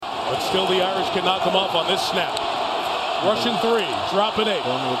But still the Irish can knock them off on this snap. Russian three, dropping eight.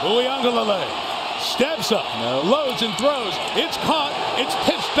 Uiagalelei steps up, loads and throws. It's caught. It's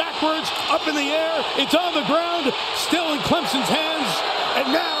pitched backwards, up in the air. It's on the ground, still in Clemson's hands.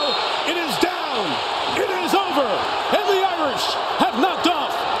 And now it is down. It is over. And the Irish have knocked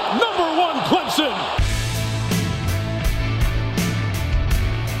off #1 Clemson.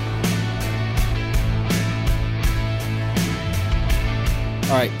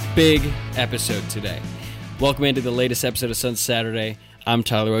 All right, big episode today. Welcome into the latest episode of Sun Saturday. I'm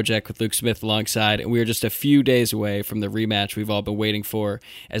Tyler Ojek with Luke Smith alongside, and we are just a few days away from the rematch we've all been waiting for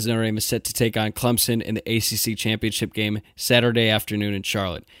as Notre Dame is set to take on Clemson in the ACC Championship game Saturday afternoon in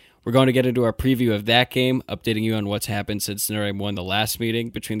Charlotte. We're going to get into our preview of that game, updating you on what's happened since Notre Dame won the last meeting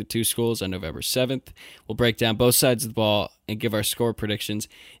between the two schools on November 7th. We'll break down both sides of the ball and give our score predictions.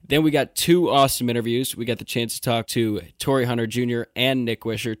 Then we got two awesome interviews. We got the chance to talk to Torrey Hunter Jr. and Nick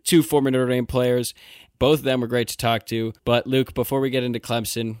Wisher, two former Notre Dame players. Both of them were great to talk to. But Luke, before we get into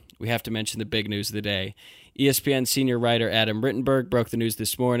Clemson, we have to mention the big news of the day. ESPN senior writer Adam Rittenberg broke the news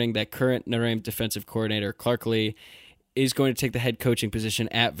this morning that current Notre Dame defensive coordinator Clark Lea is going to take the head coaching position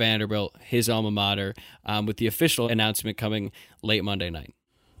at Vanderbilt, his alma mater, with the official announcement coming late Monday night.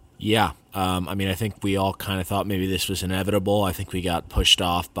 Yeah, I think we all kind of thought maybe this was inevitable. I think we got pushed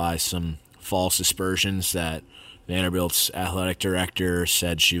off by some false aspersions that Vanderbilt's athletic director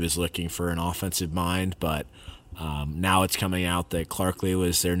said she was looking for an offensive mind, but now it's coming out that Clark Lea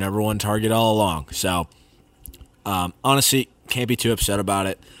was their #1 target all along. So, honestly, can't be too upset about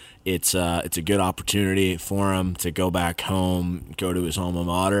it. It's a good opportunity for him to go back home, go to his alma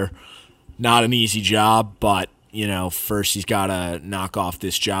mater. Not an easy job, but first he's got to knock off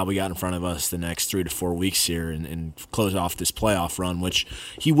this job we got in front of us the next 3 to 4 weeks here and close off this playoff run, which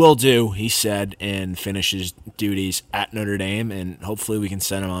he will do, he said, and finish his duties at Notre Dame, and hopefully we can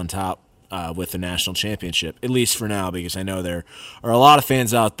send him on top with the national championship, at least for now, because I know there are a lot of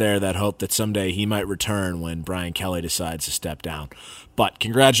fans out there that hope that someday he might return when Brian Kelly decides to step down. But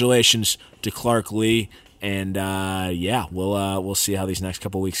congratulations to Clark Lea, and we'll see how these next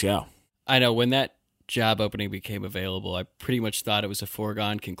couple weeks go. I know when that job opening became available, I pretty much thought it was a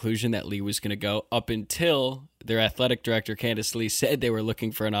foregone conclusion that Lea was going to go, up until their athletic director, Candace Lee, said they were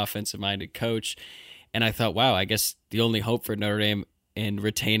looking for an offensive-minded coach. And I thought, wow, I guess the only hope for Notre Dame in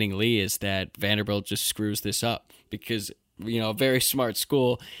retaining Lea is that Vanderbilt just screws this up. Because, a very smart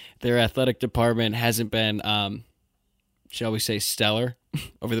school, their athletic department hasn't been, shall we say, stellar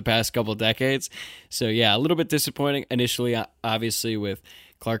over the past couple decades. So, yeah, a little bit disappointing initially, obviously, with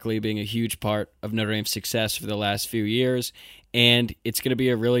Clark Lea being a huge part of Notre Dame's success for the last few years. And it's going to be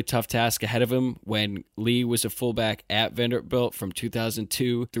a really tough task ahead of him. When Lea was a fullback at Vanderbilt from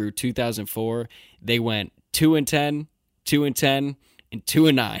 2002 through 2004, they went 2-10, 2-10, and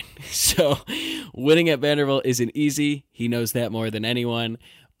 2-9. So winning at Vanderbilt isn't easy. He knows that more than anyone.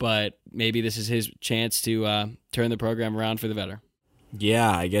 But maybe this is his chance to turn the program around for the better.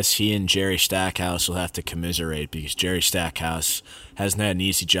 Yeah, I guess he and Jerry Stackhouse will have to commiserate, because Jerry Stackhouse hasn't had an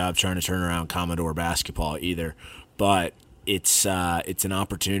easy job trying to turn around Commodore basketball either. But it's an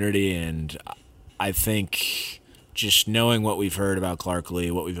opportunity, and I think just knowing what we've heard about Clark Lea,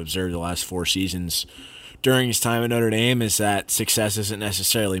 what we've observed the last 4 seasons during his time at Notre Dame, is that success isn't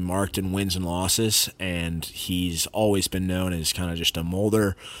necessarily marked in wins and losses, and he's always been known as kind of just a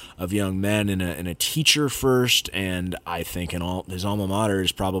molder of young men and a teacher first, and I think his alma mater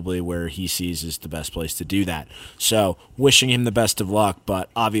is probably where he sees is the best place to do that. So wishing him the best of luck, but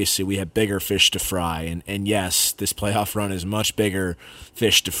obviously we have bigger fish to fry, and yes, this playoff run is much bigger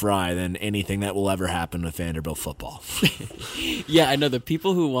fish to fry than anything that will ever happen with Vanderbilt football. Yeah, I know the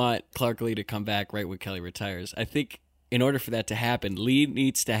people who want Clark Lea to come back right when Kelly retires. I think in order for that to happen, Lea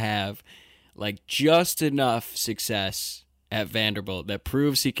needs to have just enough success at Vanderbilt that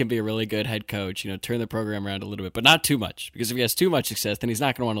proves he can be a really good head coach, turn the program around a little bit, but not too much, because if he has too much success, then he's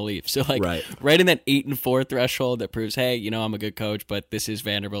not going to want to leave. So right in that 8-4 threshold that proves, hey, I'm a good coach, but this is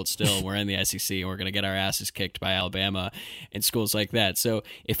Vanderbilt still. We're in the SEC and we're going to get our asses kicked by Alabama and schools like that. So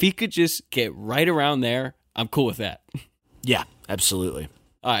if he could just get right around there, I'm cool with that. Yeah, absolutely.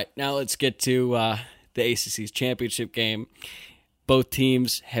 All right, now let's get to the ACC's championship game. Both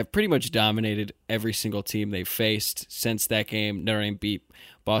teams have pretty much dominated every single team they've faced since that game. Notre Dame beat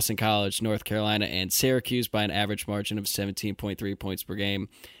Boston College, North Carolina, and Syracuse by an average margin of 17.3 points per game.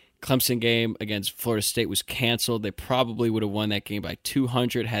 Clemson game against Florida State was canceled. They probably would have won that game by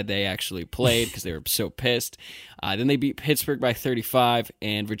 200 had they actually played, because they were so pissed. Then they beat Pittsburgh by 35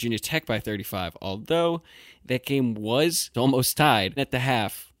 and Virginia Tech by 35, although that game was almost tied at the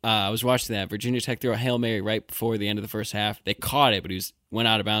half. I was watching that. Virginia Tech threw a Hail Mary right before the end of the first half. They caught it, but it was went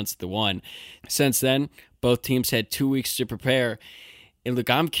out of bounds at the 1. Since then, both teams had 2 weeks to prepare. And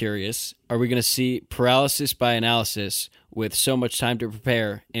look, I'm curious, are we going to see paralysis by analysis with so much time to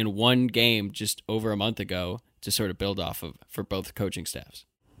prepare in one game just over a month ago to sort of build off of for both coaching staffs?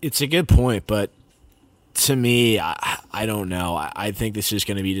 It's a good point, but to me, I don't know. I think this is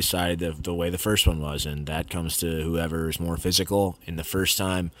going to be decided the way the first one was, and that comes to whoever is more physical. In the first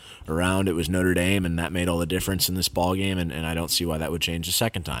time around, it was Notre Dame, and that made all the difference in this ball game, and I don't see why that would change the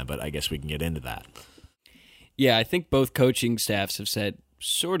second time, but I guess we can get into that. Yeah, I think both coaching staffs have said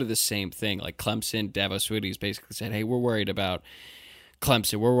sort of the same thing. Like Clemson, Dabo Swinney's basically said, hey, we're worried about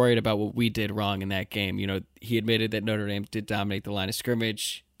Clemson. We're worried about what we did wrong in that game. You know, he admitted that Notre Dame did dominate the line of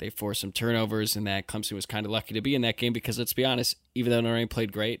scrimmage. They forced some turnovers, and that Clemson was kind of lucky to be in that game because, let's be honest, even though Notre Dame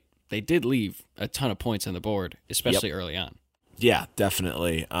played great, they did leave a ton of points on the board, especially early on. Yeah,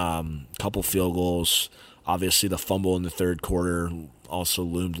 definitely. Couple field goals. Obviously, the fumble in the third quarter also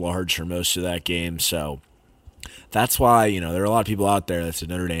loomed large for most of that game, so that's why, there are a lot of people out there that said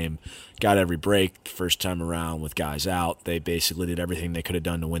Notre Dame got every break first time around with guys out. They basically did everything they could have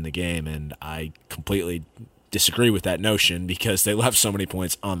done to win the game, and I completely disagree with that notion because they left so many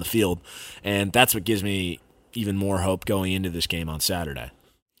points on the field, and that's what gives me even more hope going into this game on Saturday.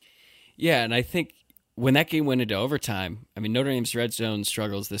 Yeah, and I think when that game went into overtime, I mean, Notre Dame's red zone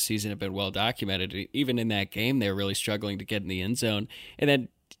struggles this season have been well documented. Even in that game, they were really struggling to get in the end zone, and then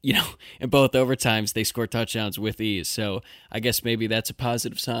in both overtimes, they score touchdowns with ease. So I guess maybe that's a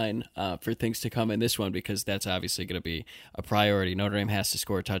positive sign for things to come in this one because that's obviously going to be a priority. Notre Dame has to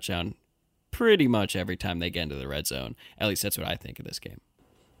score a touchdown pretty much every time they get into the red zone. At least that's what I think of this game.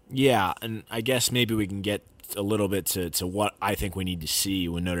 Yeah, and I guess maybe we can get a little bit to what I think we need to see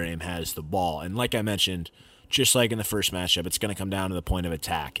when Notre Dame has the ball. And like I mentioned, just like in the first matchup, it's going to come down to the point of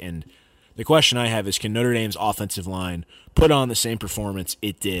attack. And the question I have is, can Notre Dame's offensive line put on the same performance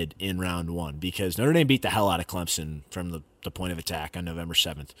it did in round 1? Because Notre Dame beat the hell out of Clemson from the point of attack on November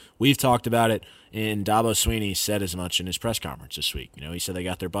 7th. We've talked about it, and Dabo Swinney said as much in his press conference this week. He said they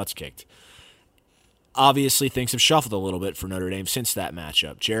got their butts kicked. Obviously, things have shuffled a little bit for Notre Dame since that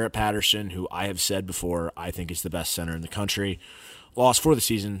matchup. Jarrett Patterson, who I have said before I think is the best center in the country, lost for the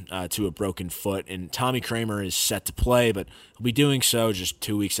season to a broken foot, and Tommy Kramer is set to play, but he'll be doing so just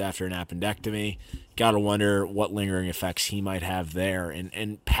 2 weeks after an appendectomy. Got to wonder what lingering effects he might have there.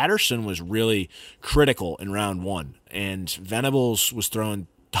 And Patterson was really critical in round 1, and Venables was throwing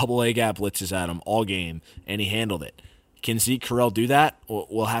double A-gap blitzes at him all game, and he handled it. Can Zeke Correll do that?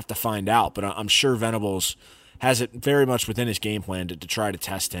 We'll have to find out, but I'm sure Venables has it very much within his game plan to try to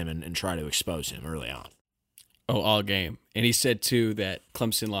test him and try to expose him early on. Oh, all game. And he said, too, that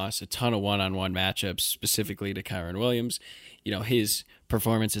Clemson lost a ton of one-on-one matchups, specifically to Kyron Williams. His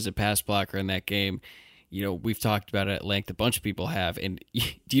performance as a pass blocker in that game, we've talked about it at length. A bunch of people have. And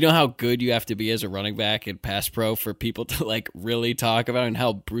do you know how good you have to be as a running back in pass pro for people to, really talk about it, and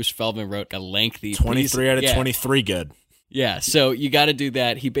how Bruce Feldman wrote a lengthy 23 out of 23 good. Yeah, so you got to do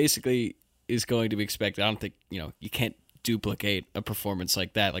that. He basically is going to be expected. I don't think, you can't duplicate a performance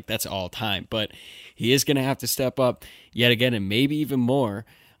like that. That's all time. But he is going to have to step up yet again, and maybe even more.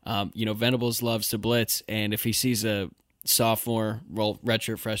 Venables loves to blitz, and if he sees a sophomore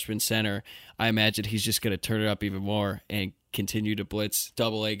redshirt freshman center, I imagine he's just going to turn it up even more and continue to blitz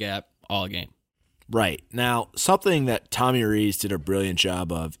double A gap all game. Right. Now, something that Tommy Rees did a brilliant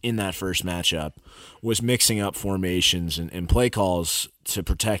job of in that first matchup was mixing up formations and play calls to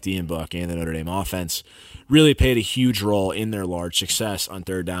protect Ian Book and the Notre Dame offense. Really played a huge role in their large success on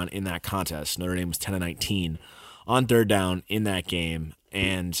third down in that contest. Notre Dame was 10-19 on third down in that game.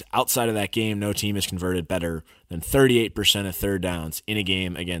 And outside of that game, no team has converted better than 38% of third downs in a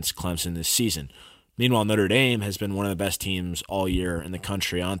game against Clemson this season. Meanwhile, Notre Dame has been one of the best teams all year in the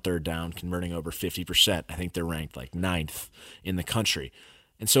country on third down, converting over 50%. I think they're ranked 9th in the country.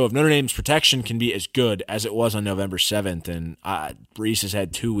 And so if Notre Dame's protection can be as good as it was on November 7th, and Rees has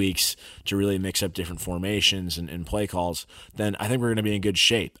had 2 weeks to really mix up different formations and play calls, then I think we're going to be in good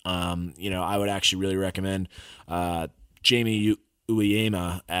shape. I would actually really recommend Jamie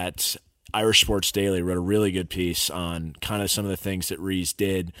Uyema at Irish Sports Daily wrote a really good piece on kind of some of the things that Rees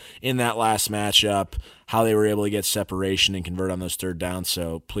did in that last matchup, how they were able to get separation and convert on those third downs.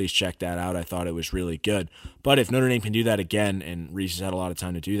 So please check that out. I thought it was really good. But if Notre Dame can do that again, and Rees has had a lot of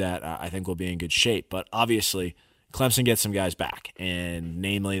time to do that, I think we'll be in good shape. But obviously, Clemson gets some guys back, and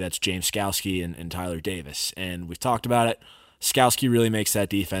namely that's James Skalski and Tyler Davis. And we've talked about it. Skalski really makes that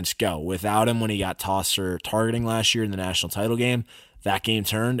defense go. Without him, when he got tossed for targeting last year in the national title game, that game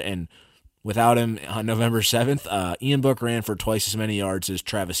turned, and without him on November 7th, Ian Book ran for twice as many yards as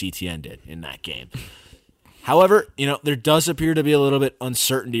Travis Etienne did in that game. However, there does appear to be a little bit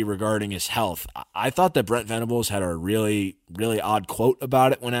uncertainty regarding his health. I thought that Brent Venables had a really, really odd quote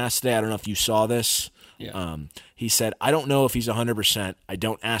about it when asked today. I don't know if you saw this. Yeah. He said, "I don't know if he's 100%. I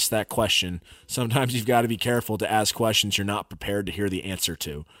don't ask that question. Sometimes you've got to be careful to ask questions you're not prepared to hear the answer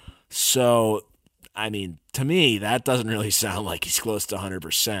to." So, I mean, to me, that doesn't really sound like he's close to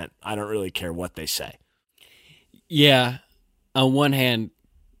 100%. I don't really care what they say. Yeah. On one hand,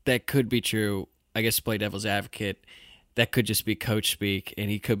 that could be true. I guess to play devil's advocate, that could just be coach speak, and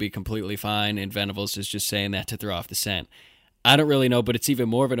he could be completely fine, and Venables is just saying that to throw off the scent. I don't really know, but it's even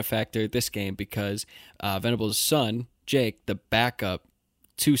more of a factor this game because Venables' son, Jake, the backup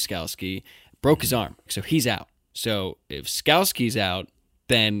to Skalski, broke his arm, so he's out. So if Skalski's out,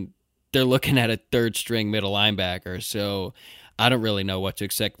 then they're looking at a third-string middle linebacker, so I don't really know what to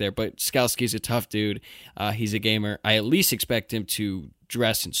expect there, but Skalski's a tough dude. He's a gamer. I at least expect him to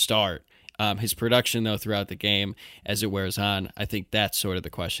dress and start. His production, though, throughout the game, as it wears on, I think that's sort of the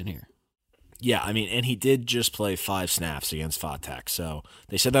question here. Yeah, I mean, and he did just play 5 snaps against Vatek, so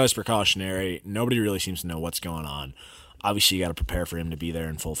they said that was precautionary. Nobody really seems to know what's going on. Obviously, you got to prepare for him to be there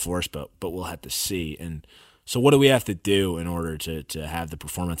in full force, but we'll have to see. And so what do we have to do in order to have the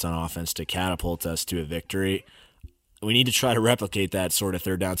performance on offense to catapult us to a victory? We need to try to replicate that sort of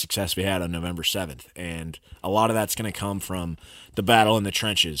third down success we had on November 7th. And a lot of that's going to come from the battle in the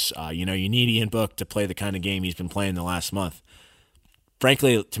trenches. You need Ian Book to play the kind of game he's been playing the last month.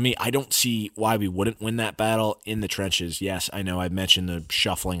 Frankly, to me, I don't see why we wouldn't win that battle in the trenches. Yes, I know I've mentioned the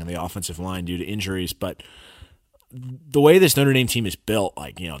shuffling of the offensive line due to injuries, but the way this Notre Dame team is built,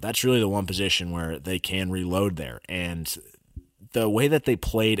 that's really the one position where they can reload there. And the way that they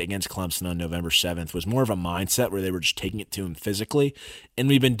played against Clemson on November 7th was more of a mindset where they were just taking it to him physically, and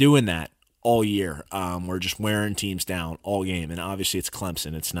we've been doing that all year. We're just wearing teams down all game, and obviously it's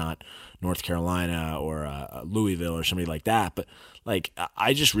Clemson. It's not North Carolina or Louisville or somebody like that, but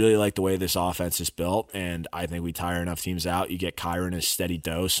I just really like the way this offense is built, and I think we tire enough teams out. You get Kyron a steady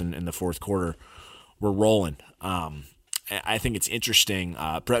dose, and in the fourth quarter, we're rolling. I think it's interesting.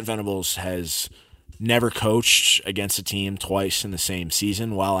 Brent Venables has never coached against a team twice in the same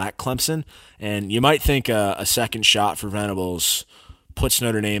season while at Clemson, and you might think a second shot for Venables puts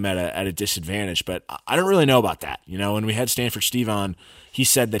Notre Dame at a disadvantage, but I don't really know about that. When we had Stanford Steve on, he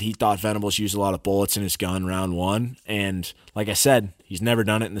said that he thought Venables used a lot of bullets in his gun round 1, and like I said, he's never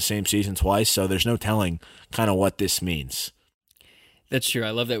done it in the same season twice, so there's no telling kind of what this means. That's true.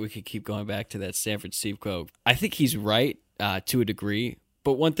 I love that we could keep going back to that Stanford Steve quote. I think he's right to a degree,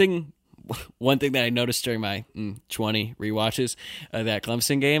 but one thing that I noticed during my 20 rewatches of that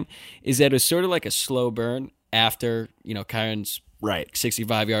Clemson game is that it was sort of like a slow burn after, Kyron's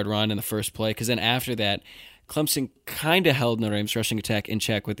 65-yard run in the first play, because then after that, Clemson kind of held Notre Dame's rushing attack in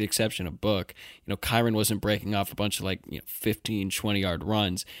check with the exception of Book. Kyron wasn't breaking off a bunch of 15, 20-yard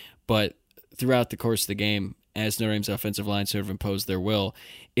runs, but throughout the course of the game, as Notre Dame's offensive line sort of imposed their will,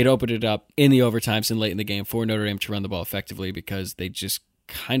 it opened it up in the overtimes and late in the game for Notre Dame to run the ball effectively because they just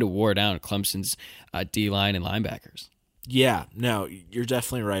kind of wore down Clemson's D-line and linebackers. Yeah, no, you're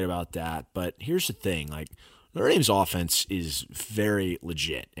definitely right about that. But here's the thing, Notre Dame's offense is very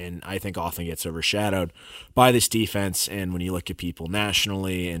legit, and I think often gets overshadowed by this defense. And when you look at people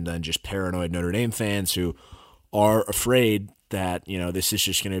nationally and then just paranoid Notre Dame fans who are afraid that, this is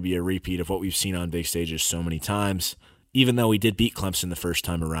just going to be a repeat of what we've seen on big stages so many times, even though we did beat Clemson the first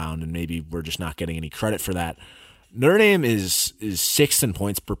time around, and maybe we're just not getting any credit for that. Notre Dame is 6th in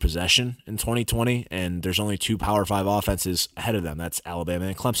points per possession in 2020, and there's only 2 Power 5 offenses ahead of them. That's Alabama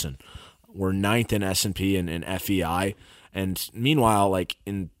and Clemson. We're 9th in S&P and FEI, and meanwhile,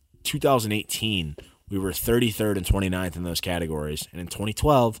 in 2018, we were 33rd and 29th in those categories, and in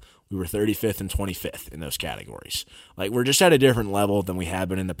 2012, we were 35th and 25th in those categories. We're just at a different level than we have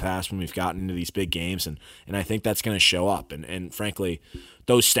been in the past when we've gotten into these big games, and I think that's going to show up. And frankly,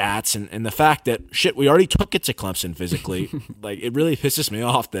 those stats and the fact that, we already took it to Clemson physically, it really pisses me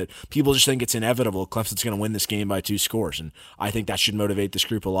off that people just think it's inevitable Clemson's going to win this game by 2 scores. And I think that should motivate this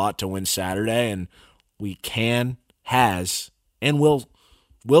group a lot to win Saturday, and we can, has, and will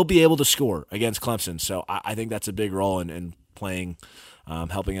be able to score against Clemson. So I think that's a big role in playing,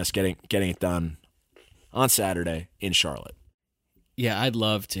 helping us getting it done on Saturday in Charlotte. Yeah, I'd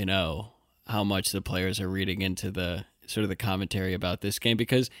love to know how much the players are reading into the sort of the commentary about this game,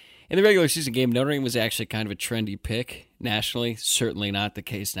 because in the regular season game, Notre Dame was actually kind of a trendy pick nationally. Certainly not the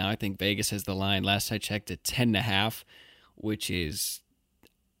case now. I think Vegas has the line, last I checked, at 10.5, which is,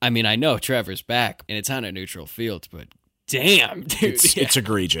 I know Trevor's back and it's on a neutral field, but damn, dude. It's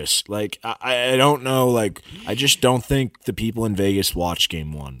egregious. Like, I don't know. Like, I just don't think the people in Vegas watched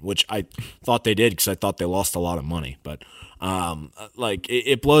Game 1, which I thought they did because I thought they lost a lot of money. But, like,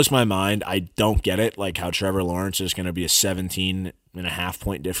 it blows my mind. I don't get it, like, how Trevor Lawrence is going to be a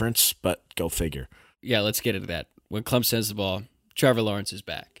 17.5-point difference, but go figure. Yeah, let's get into that. When Clemson has the ball, Trevor Lawrence is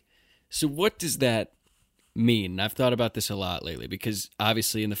back. So what does that mean? I've thought about this a lot lately because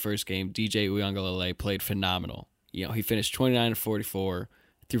obviously in the first game, DJ Uiagalelei played phenomenal. You know, he finished 29-44,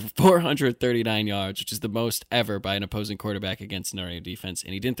 threw 439 yards, which is the most ever by an opposing quarterback against Notre Dame defense,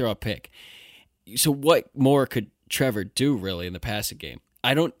 and he didn't throw a pick. So what more could Trevor do really in the passing game?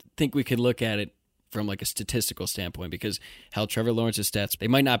 I don't think we could look at it from like a statistical standpoint because hell, Trevor Lawrence's stats, they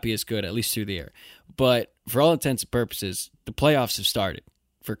might not be as good, at least through the air. But for all intents and purposes, the playoffs have started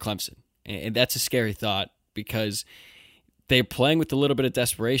for Clemson. And that's a scary thought because they're playing with a little bit of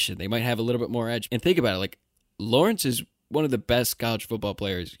desperation. They might have a little bit more edge. And think about it, like Lawrence is one of the best college football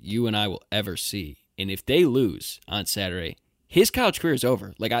players you and I will ever see. And if they lose on Saturday, his college career is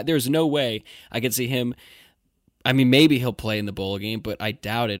over. Like there's no way I could see him. I mean, maybe he'll play in the bowl game, but I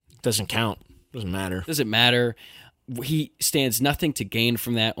doubt it. Doesn't count. Doesn't matter. Doesn't matter. He stands nothing to gain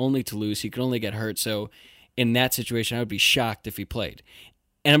from that, only to lose. He could only get hurt. So in that situation, I would be shocked if he played.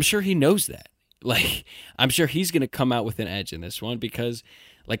 And I'm sure he knows that. Like, I'm sure he's going to come out with an edge in this one because,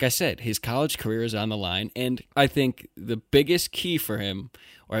 like I said, his college career is on the line. And I think the biggest key for him,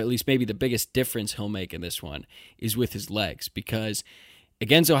 or at least maybe the biggest difference he'll make in this one, is with his legs. Because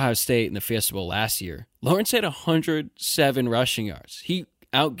against Ohio State in the Fiesta Bowl last year, Lawrence had 107 rushing yards. He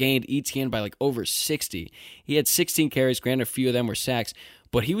outgained Etienne by like over 60. He had 16 carries, granted a few of them were sacks,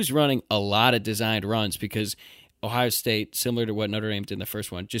 but he was running a lot of designed runs because Ohio State, similar to what Notre Dame did in the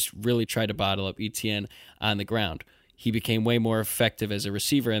first one, just really tried to bottle up Etienne on the ground. He became way more effective as a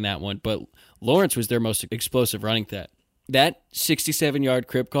receiver in that one, but Lawrence was their most explosive running threat. That 67-yard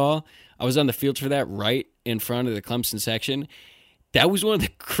crib call, I was on the field for that right in front of the Clemson section. That was one of the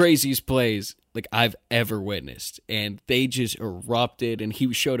craziest plays like I've ever witnessed, and they just erupted, and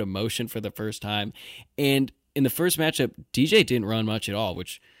he showed emotion for the first time. And in the first matchup, DJ didn't run much at all,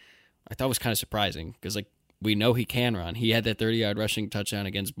 which I thought was kind of surprising because like we know he can run. He had that 30-yard rushing touchdown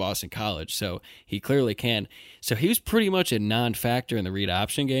against Boston College, so he clearly can. So he was pretty much a non-factor in the read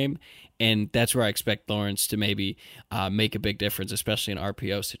option game, and that's where I expect Lawrence to maybe make a big difference, especially in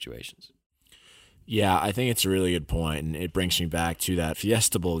RPO situations. Yeah, I think it's a really good point, and it brings me back to that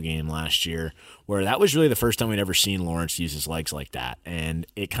Fiesta Bowl game last year where that was really the first time we'd ever seen Lawrence use his legs like that, and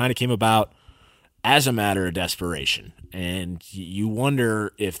it kind of came about as a matter of desperation. And you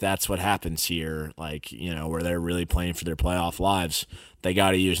wonder if that's what happens here, like, you know, where they're really playing for their playoff lives. They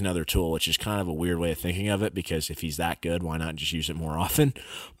got to use another tool, which is kind of a weird way of thinking of it because if he's that good, why not just use it more often?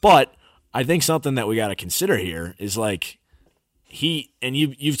 But I think something that we got to consider here is like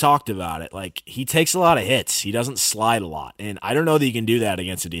you've talked about it, like he takes a lot of hits. He doesn't slide a lot. And I don't know that you can do that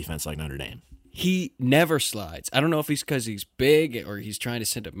against a defense like Notre Dame. He never slides. I don't know if he's because he's big or he's trying to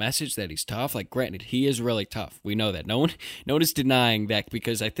send a message that he's tough. Like, granted, he is really tough. We know that. No one is denying that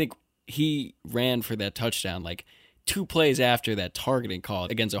because I think he ran for that touchdown like 2 plays after that targeting call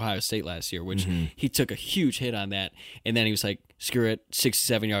against Ohio State last year, which he took a huge hit on that. And then he was like, screw it,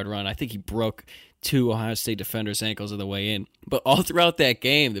 67-yard run. I think he broke 2 Ohio State defenders' ankles on the way in. But all throughout that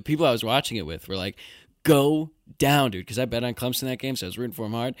game, the people I was watching it with were like, go down, dude, because I bet on Clemson that game, so I was rooting for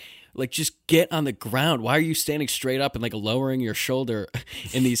him hard. Like, just get on the ground. Why are you standing straight up and, like, lowering your shoulder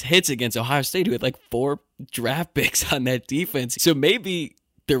in these hits against Ohio State, who had, like, 4 draft picks on that defense? So maybe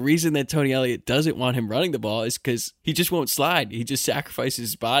the reason that Tony Elliott doesn't want him running the ball is because he just won't slide. He just sacrifices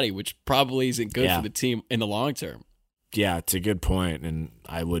his body, which probably isn't good for the team in the long term. Yeah, it's a good point, and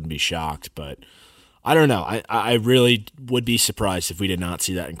I wouldn't be shocked, but I don't know. I really would be surprised if we did not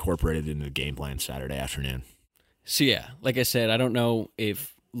see that incorporated into the game plan Saturday afternoon. So, yeah, like I said, I don't know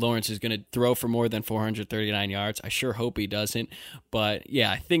if Lawrence is going to throw for more than 439 yards. I sure hope he doesn't. But,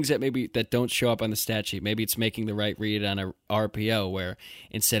 yeah, things that don't show up on the stat sheet. Maybe it's making the right read on a RPO where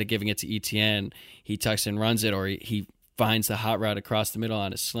instead of giving it to Etienne, he tucks and runs it, or he finds the hot route across the middle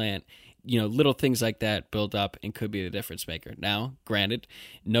on a slant. You know, little things like that build up and could be the difference maker. Now, granted,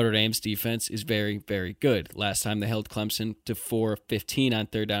 Notre Dame's defense is very, very good. Last time they held Clemson to 4-15 on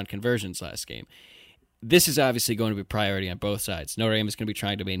third down conversions last game. This is obviously going to be priority on both sides. Notre Dame is going to be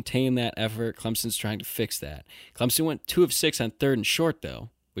trying to maintain that effort. Clemson's trying to fix that. Clemson went 2 of 6 on third and short,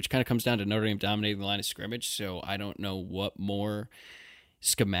 though, which kind of comes down to Notre Dame dominating the line of scrimmage, so I don't know what more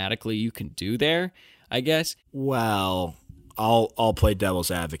schematically you can do there, I guess. Well, I'll play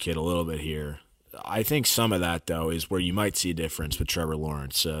devil's advocate a little bit here. I think some of that, though, is where you might see a difference with Trevor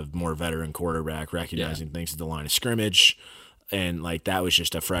Lawrence, a more veteran quarterback, recognizing things at the line of scrimmage. And, like, that was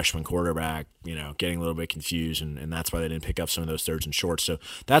just a freshman quarterback, getting a little bit confused, and that's why they didn't pick up some of those thirds and shorts. So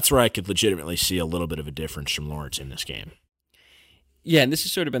that's where I could legitimately see a little bit of a difference from Lawrence in this game. Yeah, and this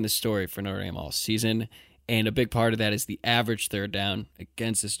has sort of been the story for Notre Dame all season. And a big part of that is the average third down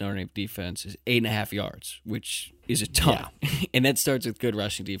against this Notre Dame defense is 8.5 yards, which is a ton. Yeah. And that starts with good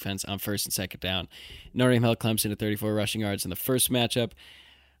rushing defense on first and second down. Notre Dame held Clemson to 34 rushing yards in the first matchup.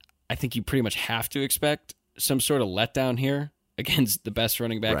 I think you pretty much have to expect some sort of letdown here against the best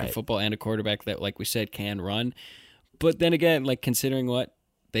running back in football and a quarterback that, like we said, can run. But then again, like considering what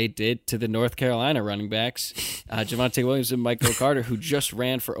they did to the North Carolina running backs, Javonte Williams and Michael Carter, who just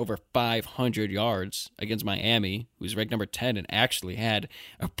ran for over 500 yards against Miami, who's ranked number 10 and actually had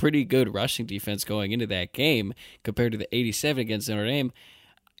a pretty good rushing defense going into that game compared to the 87 against Notre Dame.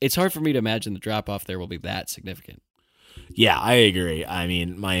 It's hard for me to imagine the drop-off there will be that significant. Yeah, I agree. I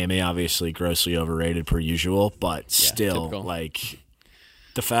mean, Miami obviously grossly overrated per usual, but still, typical. Like,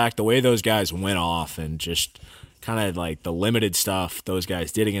 the way those guys went off and just kind of like the limited stuff those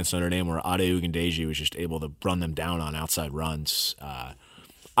guys did against Notre Dame where Ade Ogundeji was just able to run them down on outside runs. I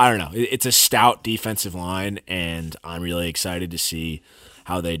don't know. It's a stout defensive line, and I'm really excited to see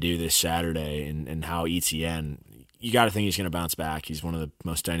how they do this Saturday and how Etienne, you got to think he's going to bounce back. He's one of the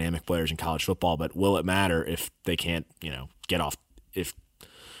most dynamic players in college football, but will it matter if they can't, get off, if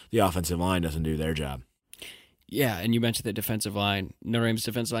the offensive line doesn't do their job? Yeah, and you mentioned the defensive line. Notre Dame's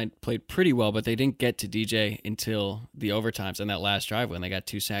defensive line played pretty well, but they didn't get to DJ until the overtimes on that last drive when they got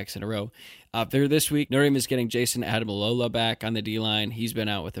 2 sacks in a row. There this week, Notre Dame is getting Jason Adamalola back on the D-line. He's been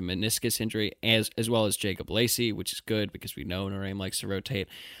out with a meniscus injury, as well as Jacob Lacey, which is good because we know Notre Dame likes to rotate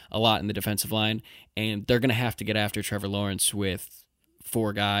a lot in the defensive line. And they're going to have to get after Trevor Lawrence with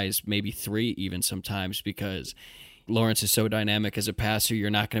 4 guys, maybe 3 even sometimes, because Lawrence is so dynamic as a passer, you're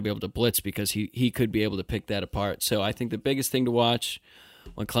not going to be able to blitz because he could be able to pick that apart. So I think the biggest thing to watch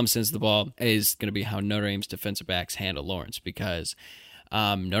when Clemson sends the ball is going to be how Notre Dame's defensive backs handle Lawrence, because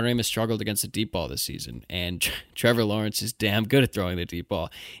Notre Dame has struggled against the deep ball this season, and Trevor Lawrence is damn good at throwing the deep ball,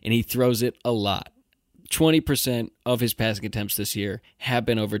 and he throws it a lot. 20% of his passing attempts this year have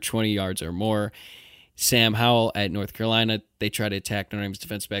been over 20 yards or more. Sam Howell at North Carolina, they try to attack Notre Dame's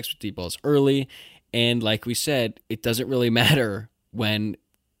defensive backs with deep balls early. And like we said, it doesn't really matter when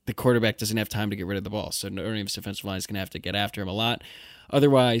the quarterback doesn't have time to get rid of the ball. So Notre Dame's defensive line is going to have to get after him a lot.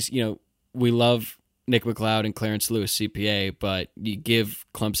 Otherwise, we love Nick McLeod and Clarence Lewis CPA, but you give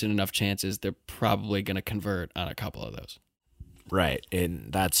Clemson enough chances, they're probably going to convert on a couple of those. Right,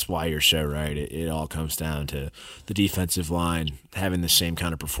 and that's why you're so right. It all comes down to the defensive line having the same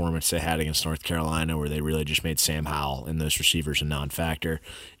kind of performance they had against North Carolina, where they really just made Sam Howell and those receivers a non-factor.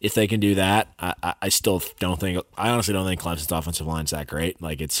 If they can do that, I honestly don't think Clemson's offensive line is that great.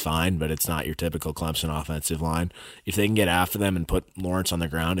 Like, it's fine, but it's not your typical Clemson offensive line. If they can get after them and put Lawrence on the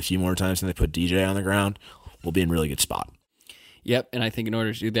ground a few more times than they put DJ on the ground, we'll be in a really good spot. Yep, and I think in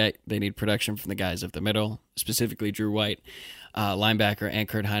order to do that, they need production from the guys up the middle, specifically Drew White, linebacker, and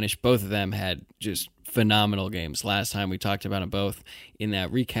Kurt Hinish. Both of them had just phenomenal games. Last time we talked about them both in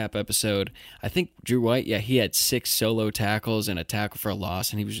that recap episode. I think Drew White, he had 6 solo tackles and a tackle for a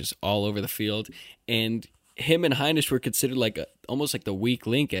loss, and he was just all over the field. And him and Hinish were considered almost like the weak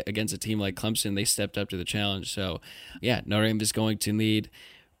link against a team like Clemson. They stepped up to the challenge. So, Notre Dame is going to need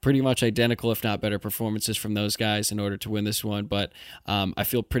pretty much identical, if not better, performances from those guys in order to win this one. But I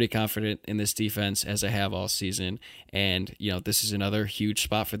feel pretty confident in this defense, as I have all season. And, this is another huge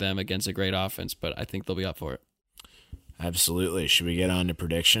spot for them against a great offense, but I think they'll be up for it. Absolutely. Should we get on to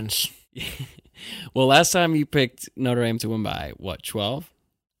predictions? Well, last time you picked Notre Dame to win by, 12?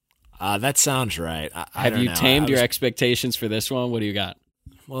 That sounds right. Have you tamed your expectations for this one? What do you got?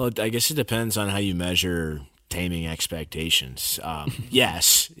 Well, I guess it depends on how you measure taming expectations.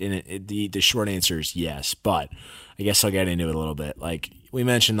 Yes, and the short answer is yes, but I guess I'll get into it a little bit. Like we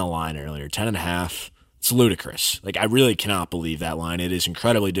mentioned the line earlier, 10.5. It's ludicrous. Like, I really cannot believe that line. It is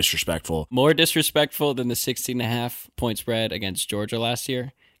incredibly disrespectful. More disrespectful than the 16.5 point spread against Georgia last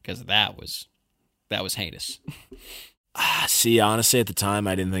year, because that was heinous. See, honestly, at the time,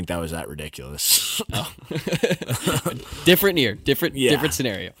 I didn't think that was that ridiculous. Oh. Different year, different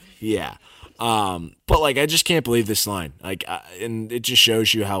scenario. Yeah. But I just can't believe this line. And it just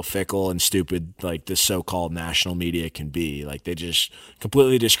shows you how fickle and stupid this so-called national media can be. They just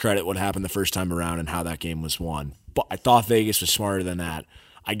completely discredit what happened the first time around and how that game was won. But I thought Vegas was smarter than that.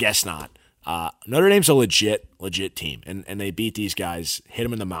 I guess not. Notre Dame's a legit team, and they beat these guys, hit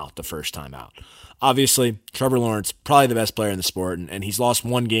them in the mouth the first time out. Obviously, Trevor Lawrence, probably the best player in the sport, and he's lost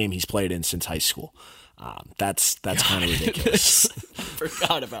one game he's played in since high school. That's kind of ridiculous.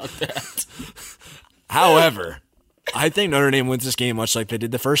 Forgot about that. However, I think Notre Dame wins this game much like they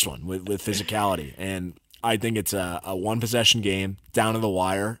did the first one with physicality, and I think it's a one-possession game down to the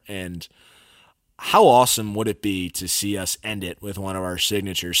wire, and how awesome would it be to see us end it with one of our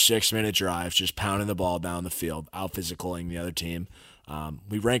signature 6-minute drives, just pounding the ball down the field, out-physicaling the other team.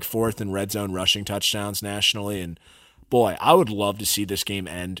 We rank 4th in red zone rushing touchdowns nationally, and boy, I would love to see this game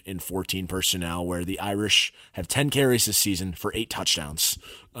end in 14 personnel where the Irish have 10 carries this season for 8 touchdowns.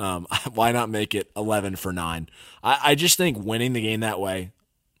 Why not make it 11 for 9? I just think winning the game that way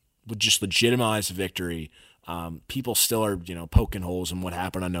would just legitimize the victory. People still are, poking holes in what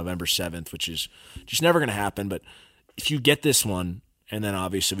happened on November 7th, which is just never going to happen. But if you get this one, and then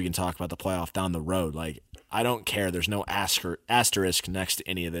obviously we can talk about the playoff down the road, I don't care. There's no asterisk next to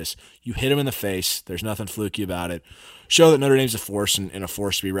any of this. You hit him in the face. There's nothing fluky about it. Show that Notre Dame's a force and a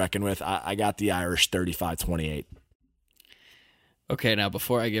force to be reckoned with. I got the Irish 35-28. Okay, now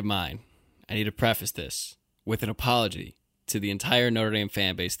before I give mine, I need to preface this with an apology to the entire Notre Dame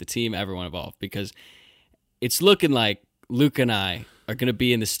fan base, the team, everyone involved, because it's looking like Luke and I are going to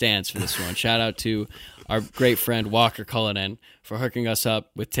be in the stands for this one. Shout out to our great friend Walker Cullinan for hooking us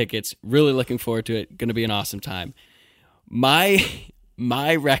up with tickets. Really looking forward to it. Going to be an awesome time. My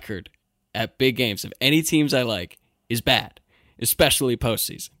record at big games of any teams I like is bad, especially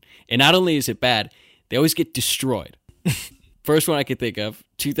postseason. And not only is it bad, they always get destroyed. First one I could think of,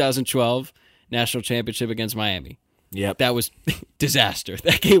 2012 National Championship against Miami. Yep. That was disaster.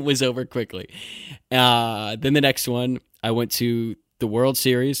 That game was over quickly. Then the next one, I went to the World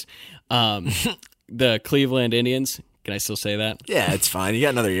Series. The Cleveland Indians. Can I still say that? Yeah, it's fine. You got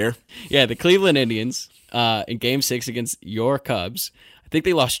another year. Yeah, the Cleveland Indians in Game 6 against your Cubs. I think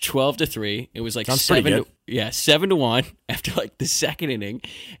they lost 12-3. It was like Sounds 7-1 after like the second inning.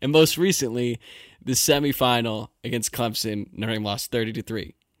 And most recently, the semifinal against Clemson, Notre Dame lost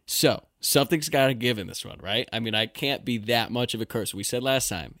 30-3. So something's got to give in this one, right? I mean, I can't be that much of a curse. We said last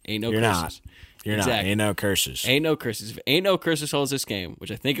time, ain't no curses. You're not. Ain't no curses. Ain't no curses. If ain't no curses holds this game,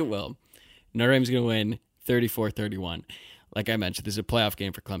 which I think it will, Notre Dame's going to win 34-31. Like I mentioned, this is a playoff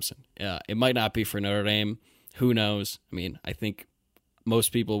game for Clemson. It might not be for Notre Dame. Who knows? I mean, I think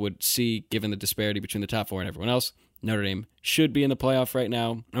most people would see, given the disparity between the top 4 and everyone else, Notre Dame should be in the playoff right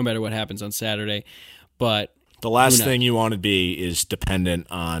now, no matter what happens on Saturday. But the last thing you want to be is dependent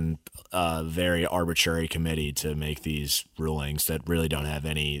on a very arbitrary committee to make these rulings that really don't have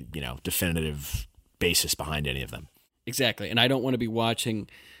any, definitive basis behind any of them. Exactly. And I don't want to be watching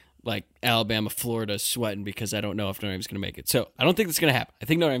like Alabama, Florida sweating because I don't know if Notre Dame's going to make it. So I don't think that's going to happen. I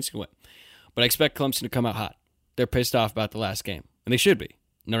think Notre Dame's going to win. But I expect Clemson to come out hot. They're pissed off about the last game. And they should be.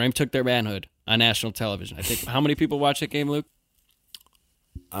 Notre Dame took their manhood on national television. I think, how many people watched that game, Luke?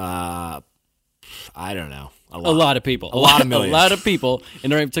 I don't know. A lot of people. A lot of millions. A lot of people.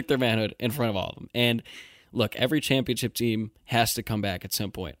 And Notre Dame took their manhood in front of all of them. And look, every championship team has to come back at some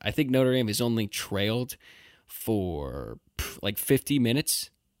point. I think Notre Dame has only trailed for like 50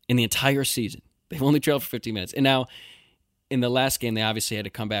 minutes in the entire season. They've only trailed for 50 minutes. And now, in the last game, they obviously had to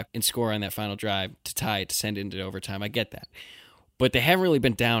come back and score on that final drive to tie it, to send it into overtime. I get that. But they haven't really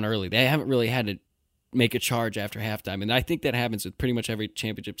been down early. They haven't really had to make a charge after halftime. And I think that happens with pretty much every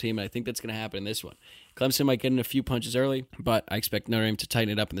championship team, and I think that's going to happen in this one. Clemson might get in a few punches early, but I expect Notre Dame to tighten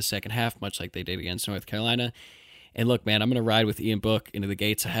it up in the second half, much like they did against North Carolina. And look, man, I'm going to ride with Ian Book into the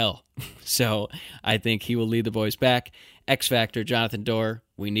gates of hell. So I think he will lead the boys back. X Factor, Jonathan Dorr.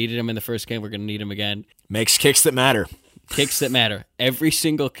 We needed him in the first game. We're going to need him again. Makes kicks that matter. Kicks that matter. Every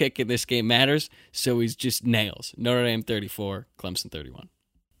single kick in this game matters, so he's just nails. Notre Dame 34, Clemson 31.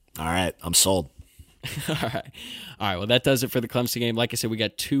 All right, I'm sold. All right. Well, that does it for the Clemson game. Like I said, we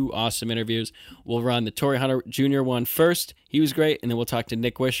got 2 awesome interviews. We'll run the Torrey Hunter Jr. one first. He was great, and then we'll talk to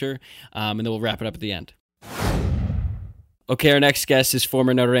Nick Wisher, and then we'll wrap it up at the end. Okay, our next guest is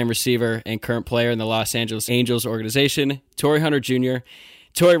former Notre Dame receiver and current player in the Los Angeles Angels organization, Torrey Hunter Jr.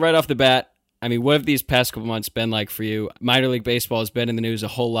 Torrey, right off the bat, I mean, what have these past couple months been like for you? Minor league baseball has been in the news a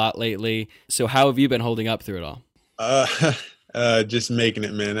whole lot lately. So how have you been holding up through it all? Just making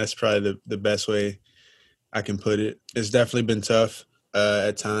it, man. That's probably the best way I can put it. It's definitely been tough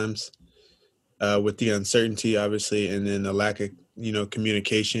at times with the uncertainty, obviously, and then the lack of,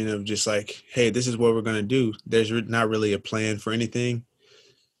 communication of just like, hey, this is what we're going to do. There's not really a plan for anything.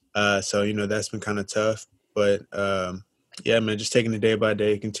 So, that's been kind of tough. But, yeah, man, just taking it day by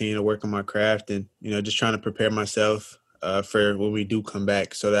day, continue to work on my craft and, just trying to prepare myself for when we do come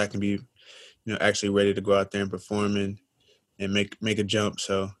back so that I can be actually ready to go out there and perform and make a jump.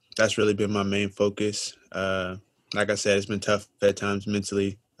 So that's really been my main focus. Like I said, it's been tough at times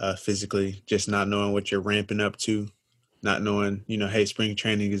mentally, physically, just not knowing what you're ramping up to, not knowing, hey, spring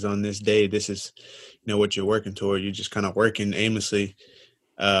training is on this day. This is, what you're working toward. You're just kind of working aimlessly.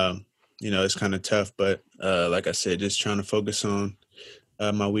 It's kind of tough, but like I said, just trying to focus on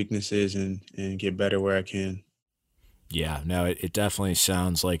my weaknesses and get better where I can. Yeah, no, it definitely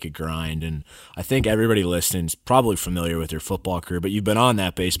sounds like a grind, and I think everybody listening is probably familiar with your football career, but you've been on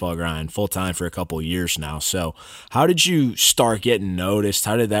that baseball grind full-time for a couple of years now. So how did you start getting noticed?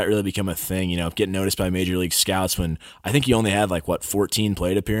 How did that really become a thing, getting noticed by Major League Scouts when I think you only had 14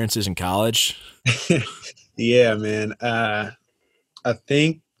 plate appearances in college? Yeah, man. I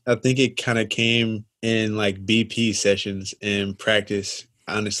think it kind of came in BP sessions in practice,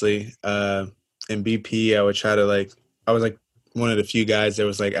 honestly. In BP, I would try to I was one of the few guys that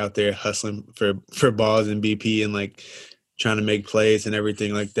was out there hustling for balls in BP and trying to make plays and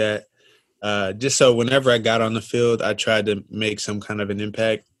everything like that. Just so whenever I got on the field, I tried to make some kind of an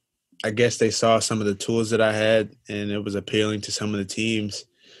impact. I guess they saw some of the tools that I had, and it was appealing to some of the teams.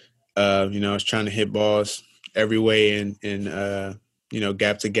 I was trying to hit balls every way and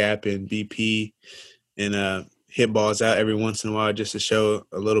gap to gap and BP and hit balls out every once in a while just to show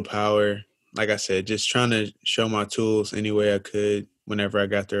a little power. Like I said, just trying to show my tools any way I could whenever I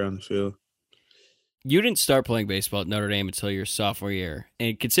got there on the field. You didn't start playing baseball at Notre Dame until your sophomore year.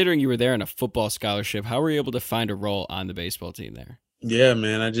 And considering you were there on a football scholarship, how were you able to find a role on the baseball team there? Yeah,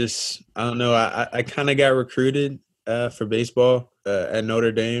 man, I don't know. I kind of got recruited for baseball at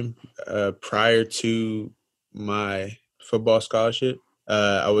Notre Dame prior to my football scholarship.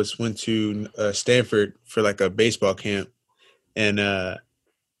 I went to Stanford for a baseball camp, and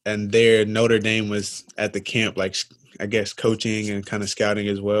there Notre Dame was at the camp, I guess coaching and kind of scouting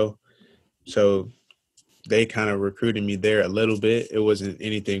as well. So they kind of recruited me there a little bit. It wasn't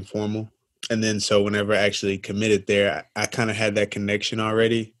anything formal. And then so whenever I actually committed there, I kind of had that connection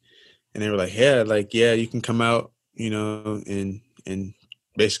already. And they were like, yeah, you can come out, and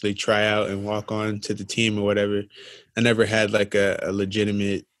basically try out and walk on to the team or whatever. I never had a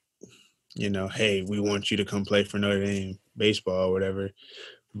legitimate, hey, we want you to come play for Notre Dame baseball or whatever.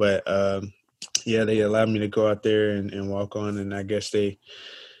 But, they allowed me to go out there and walk on. And I guess they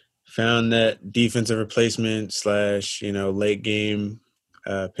found that defensive replacement / late game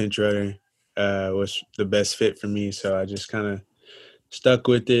pinch runner was the best fit for me. So I just kind of stuck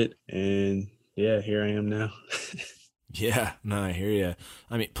with it. And, yeah, here I am now. Yeah, no, I hear you.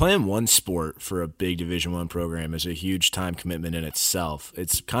 I mean, playing one sport for a big Division I program is a huge time commitment in itself.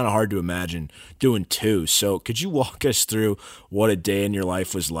 It's kind of hard to imagine doing two. So could you walk us through what a day in your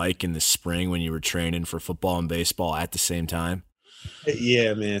life was like in the spring when you were training for football and baseball at the same time?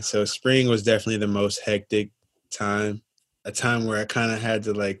 Yeah, man. So spring was definitely the most hectic time, a time where I kind of had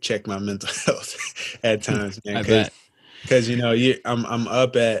to check my mental health at times, man. I bet. Because, I'm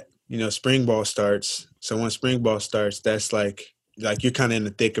up at, spring ball starts. So when spring ball starts, that's like you're kind of in the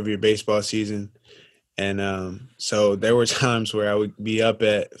thick of your baseball season. And so there were times where I would be up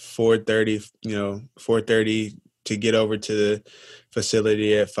at 4:30 to get over to the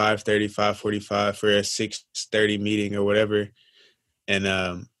facility at 5:30, 5:45 for a 6:30 meeting or whatever.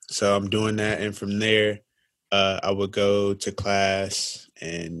 And so I'm doing that. And from there, I would go to class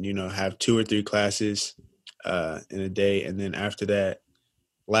and, have 2 or 3 classes in a day. And then after that,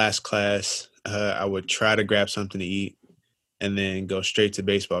 last class, I would try to grab something to eat and then go straight to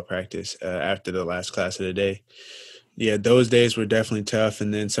baseball practice after the last class of the day. Yeah, those days were definitely tough.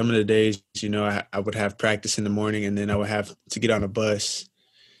 And then some of the days, I would have practice in the morning and then I would have to get on a bus,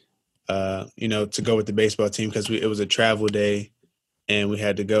 to go with the baseball team because it was a travel day and we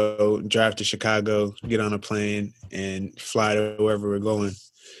had to go drive to Chicago, get on a plane and fly to wherever we're going.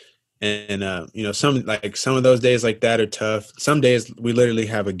 And, some of those days like that are tough. Some days we literally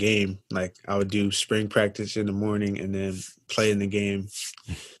have a game. I would do spring practice in the morning and then play in the game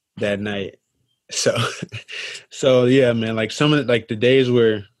that night. So yeah, man, some of the days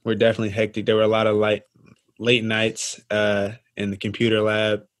were definitely hectic. There were a lot of late nights in the computer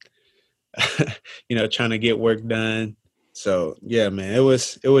lab, trying to get work done. So yeah, man, it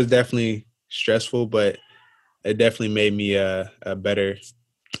was definitely stressful, but it definitely made me a better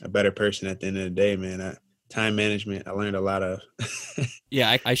person at the end of the day, man. Time management, I learned a lot of.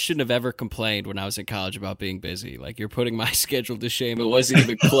 Yeah, I shouldn't have ever complained when I was in college about being busy. You're putting my schedule to shame. It wasn't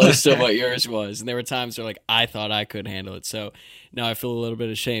even close to what yours was. And there were times where I thought I could handle it. So now I feel a little bit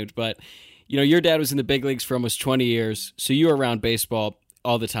ashamed. But, your dad was in the big leagues for almost 20 years. So you were around baseball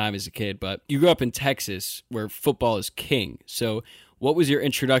all the time as a kid. But you grew up in Texas where football is king. So What was your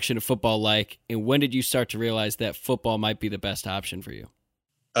introduction to football like, and when did you start to realize that football might be the best option for you?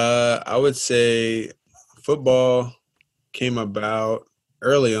 I would say football came about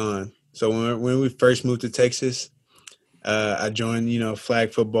early on. So when we first moved to Texas, I joined,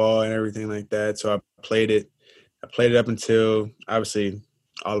 flag football and everything like that. So I played it. I played it up until obviously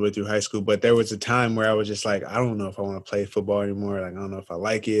all the way through high school. But there was a time where I was just like, I don't know if I want to play football anymore. Like, I don't know if I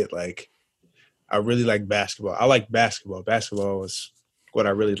like it. Like, I really like basketball. I like basketball. Basketball was what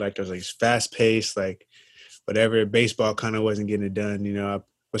I really liked. I was like fast paced, like whatever. Baseball kind of wasn't getting it done. I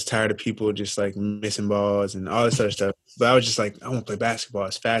was tired of people just like missing balls and all this other stuff. But I was just like, I want to play basketball.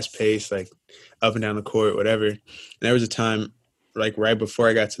 It's fast paced, like up and down the court, whatever. And there was a time, like right before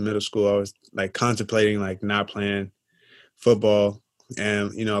I got to middle school, I was like contemplating like not playing football.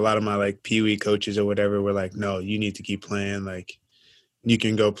 And, a lot of my like Pee Wee coaches or whatever were like, no, you need to keep playing. Like you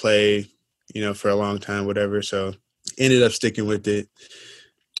can go play, for a long time, whatever. So ended up sticking with it.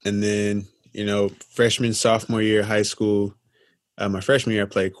 And then, freshman, sophomore year, high school, my freshman year, I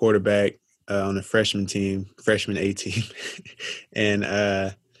played quarterback on the freshman A team. And,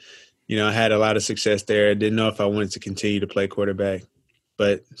 I had a lot of success there. I didn't know if I wanted to continue to play quarterback.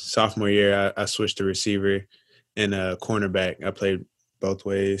 But sophomore year, I switched to receiver and cornerback. I played both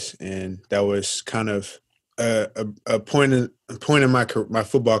ways. And that was kind of a point in my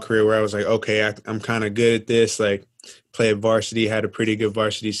football career where I was like, okay, I'm kind of good at this. Like, played varsity, had a pretty good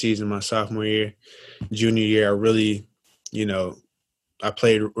varsity season my sophomore year. Junior year, I really, I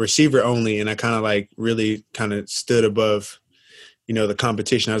played receiver only, and I kind of like really kind of stood above, the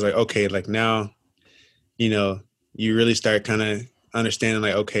competition. I was like, okay, like now, you really start kind of understanding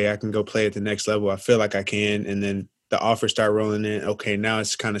like, okay, I can go play at the next level. I feel like I can. And then the offers start rolling in. Okay, now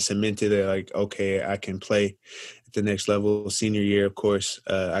it's kind of cemented that like, okay, I can play at the next level. Senior year, of course,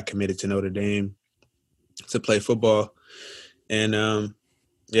 I committed to Notre Dame to play football. And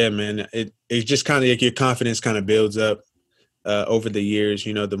yeah, man, it just kind of like your confidence kind of builds up over the years,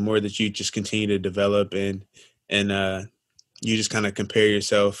 the more that you just continue to develop and you just kind of compare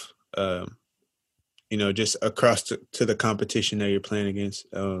yourself, just across to the competition that you're playing against.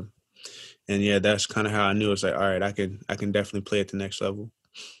 And yeah, that's kind of how I knew. It was like, all right, I can definitely play at the next level.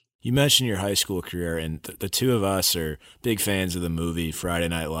 You mentioned your high school career, and the two of us are big fans of the movie Friday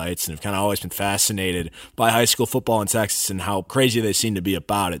Night Lights and have kind of always been fascinated by high school football in Texas and how crazy they seem to be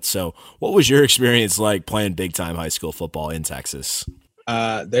about it. So what was your experience like playing big-time high school football in Texas?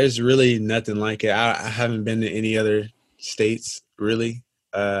 There's really nothing like it. I haven't been to any other states, really.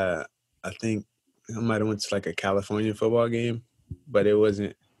 I think I might have went to like a California football game, but it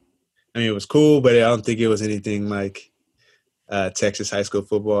wasn't – I mean, it was cool, but I don't think it was anything like – Texas high school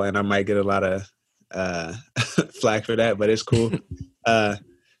football, and I might get a lot of flack for that, but it's cool.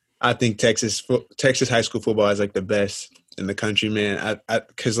 I think Texas high school football is like the best in the country, man.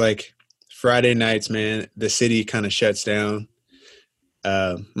 Because like Friday nights, man, the city kind of shuts down.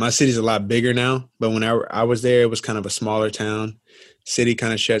 My city's a lot bigger now, but when I was there, it was kind of a smaller town. City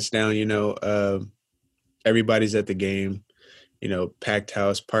kind of shuts down. Everybody's at the game. Packed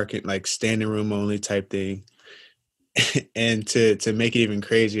house, parking, like standing room only type thing. And to make it even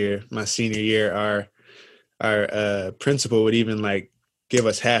crazier, my senior year, our principal would even like give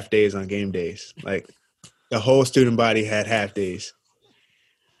us half days on game days. Like the whole student body had half days.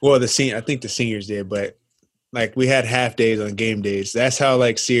 Well, I think the seniors did, but like we had half days on game days. That's how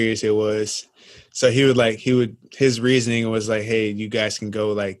like serious it was. So his reasoning was like, hey, you guys can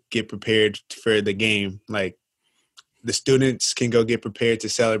go like get prepared for the game. Like the students can go get prepared to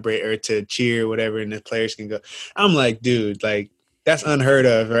celebrate or to cheer or whatever, and the players can go. I'm like, dude, like that's unheard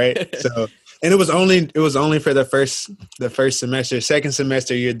of, right? So, and it was only for the first semester. Second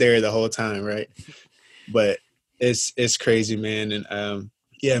semester, you're there the whole time, right? But it's crazy, man. And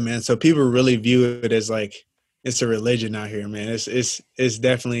yeah, man. So people really view it as like it's a religion out here, man. It's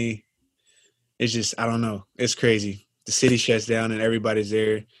definitely, it's just, I don't know. It's crazy. The city shuts down and everybody's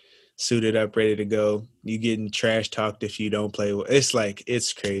there, suited up, ready to go. You getting trash talked if you don't play well. It's like,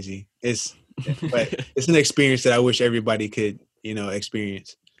 it's crazy. But it's an experience that I wish everybody could,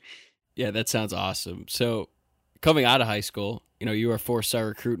 experience. Yeah, that sounds awesome. So coming out of high school, you were a 4-star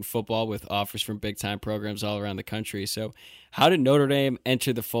recruit in football with offers from big time programs all around the country. So how did Notre Dame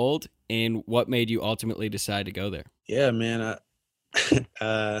enter the fold, and what made you ultimately decide to go there? Yeah, man.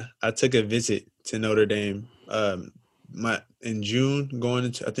 I took a visit to Notre Dame in June,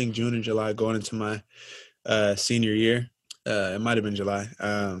 June and July, going into my senior year. It might have been July.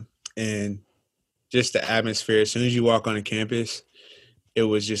 And just the atmosphere, as soon as you walk on a campus, it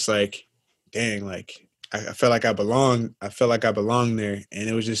was just like, dang, like I felt like I belonged. I felt like I belonged there. And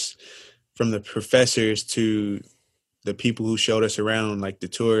it was just from the professors to the people who showed us around, like the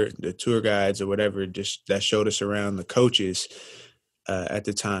tour guides or whatever, just that showed us around, the coaches at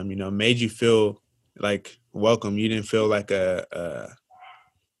the time, made you feel like welcome. You didn't feel like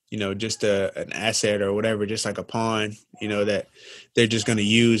just an asset or whatever, just like a pawn, that they're just going to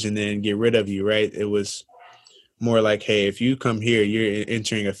use and then get rid of you, right? It was more like, hey, if you come here, you're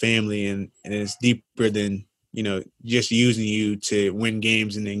entering a family, and it's deeper than, just using you to win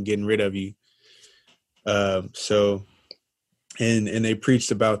games and then getting rid of you. So they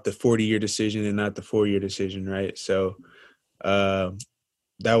preached about the 40-year decision and not the 4-year decision, right? So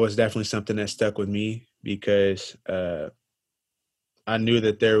that was definitely something that stuck with me, because I knew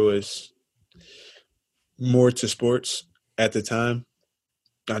that there was more to sports at the time.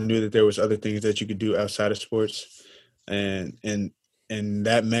 I knew that there was other things that you could do outside of sports, and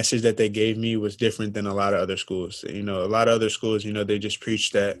that message that they gave me was different than a lot of other schools. A lot of other schools, they just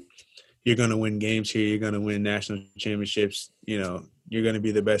preach that you're going to win games here, you're going to win national championships, you're going to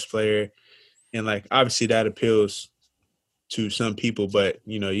be the best player, and like obviously that appeals to some people, but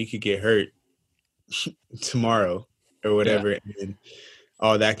you could get hurt tomorrow or whatever, and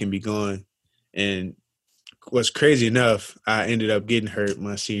all that can be gone. And what's crazy enough, I ended up getting hurt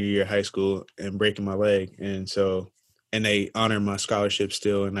my senior year of high school and breaking my leg. And they honored my scholarship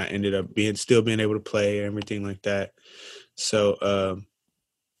still, and I ended up still being able to play and everything like that. So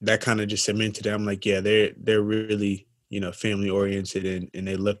that kind of just cemented it. I'm like, yeah, they're really, family oriented, and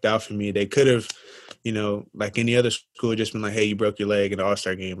they looked out for me. They could have, like any other school, just been like, hey, you broke your leg in the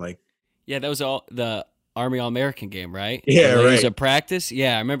All-Star game. Like, yeah, that was all the Army All-American game, right? Yeah, right. It was a practice.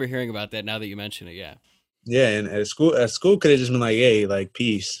 Yeah, I remember hearing about that now that you mention it. Yeah. Yeah, and at school could have just been like, hey, like,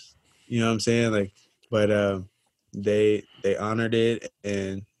 peace. You know what I'm saying? Like, but they honored it,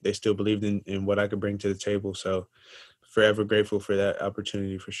 and they still believed in what I could bring to the table. So forever grateful for that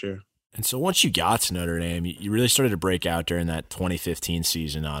opportunity, for sure. And so once you got to Notre Dame, you really started to break out during that 2015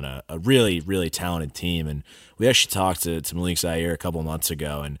 season on a really, really talented team. And we actually talked to Malik Zaire a couple months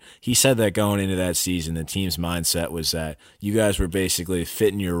ago, and he said that going into that season, the team's mindset was that you guys were basically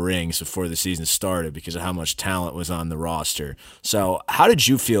fitting your rings before the season started because of how much talent was on the roster. So how did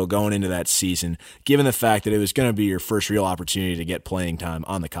you feel going into that season, given the fact that it was going to be your first real opportunity to get playing time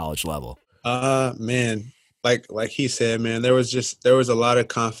on the college level? Man. Like he said, man, there was a lot of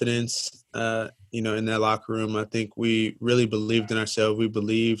confidence, in that locker room. I think we really believed in ourselves. We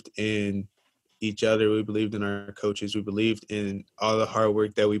believed in each other. We believed in our coaches. We believed in all the hard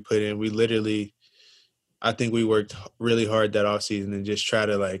work that we put in. I think we worked really hard that offseason and just try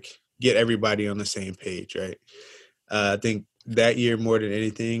to like get everybody on the same page, right? I think that year more than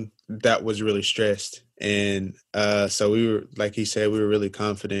anything, that was really stressed. And so we were, like he said, we were really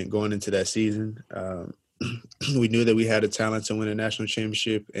confident going into that season. We knew that we had the talent to win a national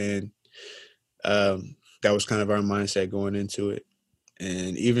championship, and that was kind of our mindset going into it.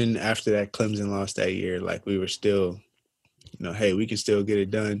 And even after that Clemson loss that year, like we were still, hey, we can still get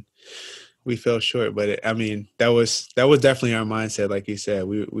it done. We fell short, but that was definitely our mindset. Like you said,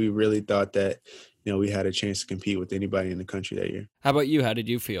 we really thought that, we had a chance to compete with anybody in the country that year. How about you? How did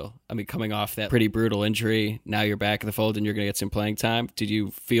you feel? Coming off that pretty brutal injury, now you're back in the fold and you're going to get some playing time. Did you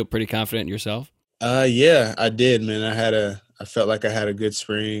feel pretty confident in yourself? Yeah, I did, man. I felt like I had a good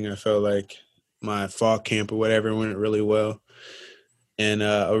spring. I felt like my fall camp or whatever went really well. And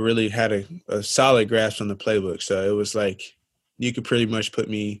I really had a solid grasp on the playbook. So it was like you could pretty much put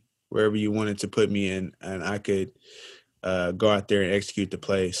me wherever you wanted to put me in, and I could go out there and execute the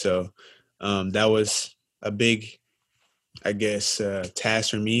play. So that was a big, I guess, task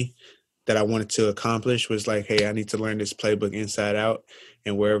for me that I wanted to accomplish, was like, hey, I need to learn this playbook inside out,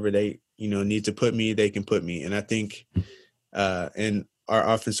 and wherever they need to put me, they can put me. And I think, and our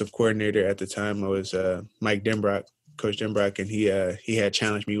offensive coordinator at the time was Mike Denbrock, Coach Denbrock, and he had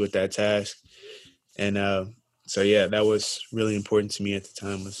challenged me with that task. And so, yeah, that was really important to me at the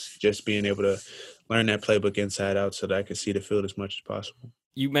time, was just being able to learn that playbook inside out so that I could see the field as much as possible.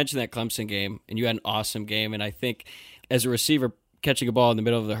 You mentioned that Clemson game, and you had an awesome game. And I think as a receiver catching a ball in the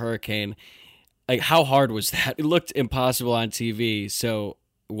middle of the hurricane, like, how hard was that? It looked impossible on TV. So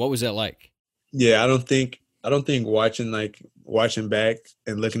what was that like? Yeah, I don't think watching back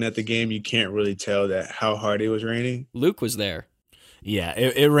and looking at the game, you can't really tell that how hard it was raining. Luke was there. Yeah,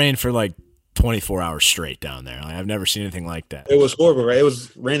 it rained for like 24 hours straight down there. Like, I've never seen anything like that. It was horrible, right? It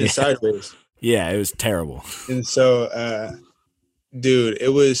was raining sideways. Yeah, it was terrible. And so, dude, it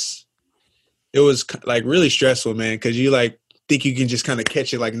was like really stressful, man, because you like think you can just kind of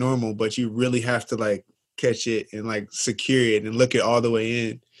catch it like normal, but you really have to like catch it and like secure it and look it all the way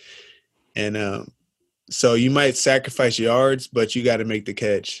in. And so you might sacrifice yards, but you got to make the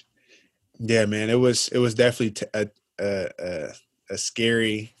catch. Yeah, man, it was definitely a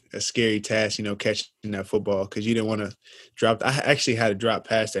scary task, catching that football, because you didn't want to drop. I actually had to drop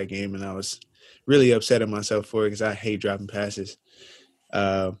pass that game, and I was really upset at myself for it because I hate dropping passes.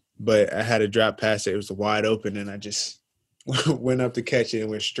 But I had to drop past it. It was wide open, and I just went up to catch it and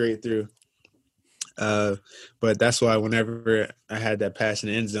went straight through. But that's why whenever I had that pass in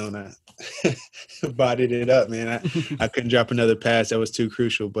the end zone, I bodied it up, man. I couldn't drop another pass. That was too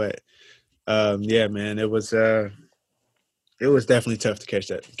crucial. But yeah, man, it was definitely tough to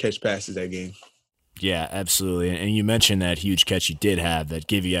catch passes that game. Yeah, absolutely. And you mentioned that huge catch you did have that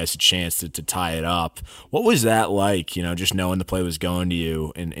gave you guys a chance to tie it up. What was that like, just knowing the play was going to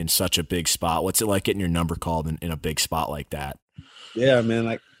you in such a big spot? What's it like getting your number called in a big spot like that? Yeah,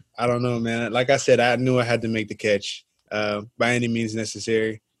 man, I don't know, man. Like I said, I knew I had to make the catch by any means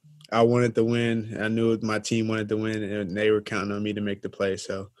necessary. I wanted to win. I knew my team wanted to win, and they were counting on me to make the play.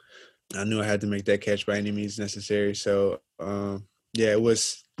 So I knew I had to make that catch by any means necessary. So, yeah, it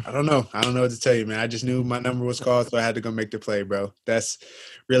was – I don't know what to tell you, man. I just knew my number was called, so I had to go make the play, bro. That's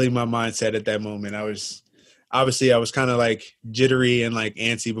really my mindset at that moment. I was kind of like jittery and like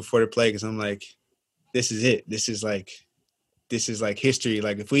antsy before the play because I'm like, this is it. This is like history.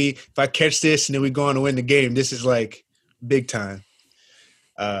 Like if I catch this and then we go on to win the game, this is like big time.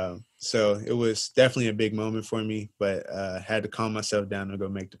 So it was definitely a big moment for me, but had to calm myself down and go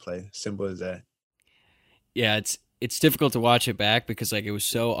make the play. Simple as that. Yeah, it's difficult to watch it back because like it was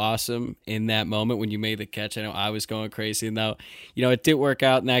so awesome in that moment when you made the catch. I know I was going crazy, and though it didn't work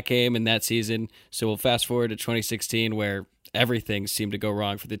out in that game and that season. So we'll fast forward to 2016 where everything seemed to go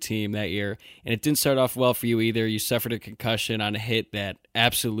wrong for the team that year, and it didn't start off well for you either. You suffered a concussion on a hit that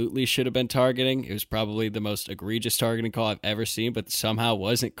absolutely should have been targeting. It was probably the most egregious targeting call I've ever seen, but somehow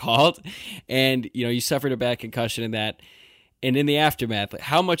wasn't called. And you suffered a bad concussion in that. And in the aftermath,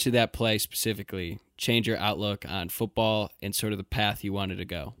 how much did that play specifically change your outlook on football and sort of the path you wanted to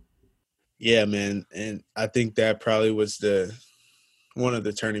go? Yeah, man. And I think that probably was one of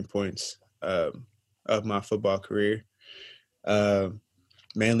the turning points of my football career.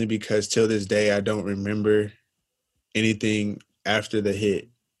 Mainly because till this day, I don't remember anything after the hit.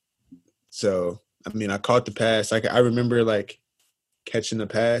 So, I mean, I caught the pass. Like I remember like catching the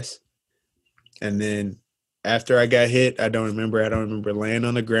pass, and then after I got hit, I don't remember laying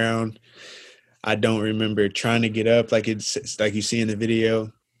on the ground. I don't remember trying to get up like it's like you see in the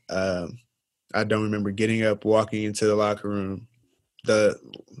video. I don't remember getting up, walking into the locker room. The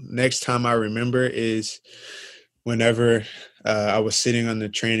next time I remember is whenever I was sitting on the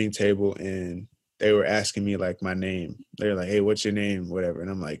training table and they were asking me like my name. They were like, "Hey, what's your name?" Whatever. And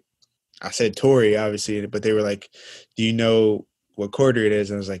I'm like, I said Torrey, obviously, but they were like, "Do you know what quarter it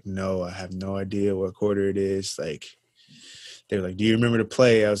is?" And I was like, "No, I have no idea what quarter it is." Like, they were like, "Do you remember the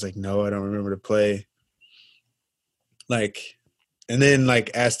play?" I was like, "No, I don't remember the play." Like, and then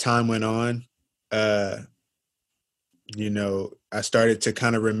like as time went on, I started to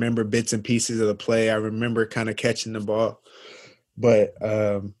kind of remember bits and pieces of the play. I remember kind of catching the ball, but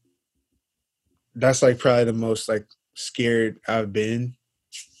that's like probably the most like scared I've been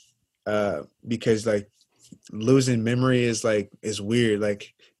because like losing memory is weird.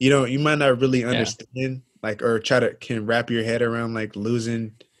 Like, you might not really understand like, or can wrap your head around like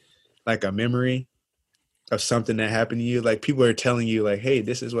losing like a memory of something that happened to you. Like people are telling you like, "Hey,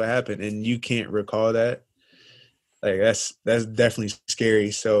 this is what happened," and you can't recall that. Like that's definitely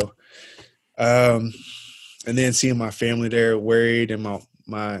scary. So, and then seeing my family there worried, and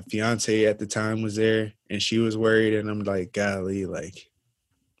my fiance at the time was there and she was worried, and I'm like, golly, like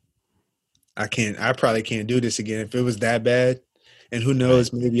I probably can't do this again if it was that bad. And who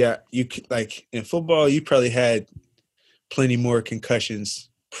knows, maybe you like in football, you probably had plenty more concussions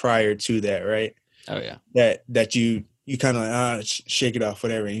prior to that, right? Oh yeah. That you kind of like, shake it off,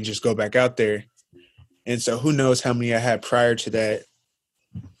 whatever, and you just go back out there. And so who knows how many I had prior to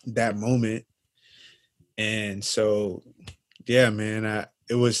that moment. And so, yeah, man,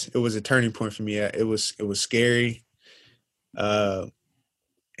 it was a turning point for me. It was scary.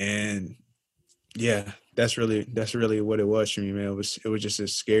 And yeah, that's really what it was for me, man. It was just a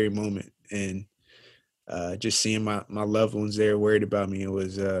scary moment. And just seeing my loved ones there worried about me, it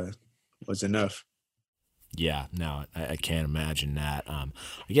was enough. Yeah, no, I can't imagine that. I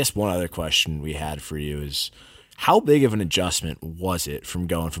guess one other question we had for you is, how big of an adjustment was it from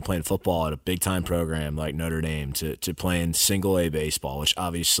going from playing football at a big-time program like Notre Dame to playing single-A baseball, which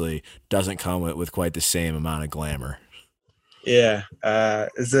obviously doesn't come with quite the same amount of glamour? Yeah,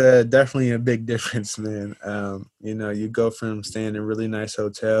 it's definitely a big difference, man. You go from staying in really nice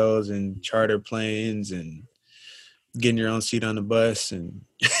hotels and charter planes and getting your own seat on the bus and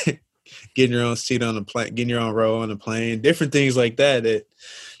getting your own seat on the plane, getting your own row on the plane, different things like that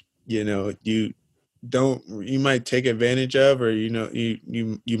you might take advantage of, or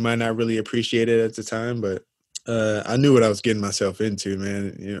you might not really appreciate it at the time. But I knew what I was getting myself into,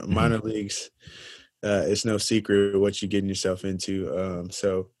 man. Minor leagues, it's no secret what you're getting yourself into.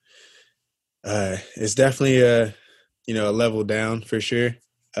 So it's definitely a level down for sure,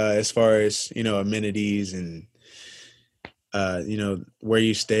 as far as amenities and where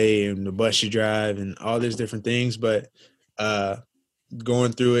you stay and the bus you drive and all these different things. But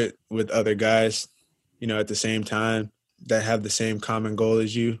going through it with other guys, at the same time that have the same common goal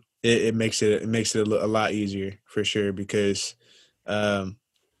as you, it makes it a lot easier for sure, because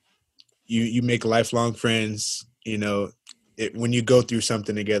you make lifelong friends, when you go through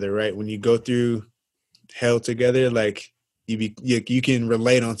something together, right? When you go through hell together, like you can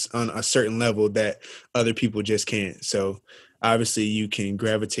relate on a certain level that other people just can't. So obviously you can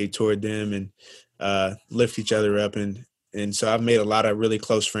gravitate toward them and lift each other up. And so I've made a lot of really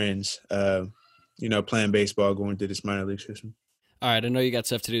close friends, playing baseball, going through this minor league system. All right, I know you got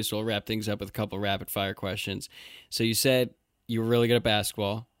stuff to do, so we'll wrap things up with a couple rapid-fire questions. So you said you were really good at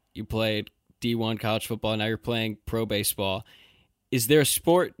basketball. You played D1 college football. Now you're playing pro baseball. Is there a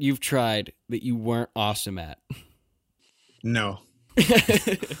sport you've tried that you weren't awesome at? No.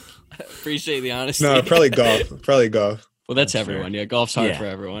 Appreciate the honesty. No, probably golf. Well, that's everyone. Fair. Yeah, golf's hard for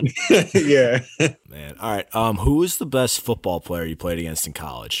everyone. Yeah. Man, all right. Who was the best football player you played against in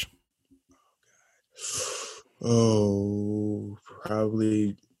college? Oh,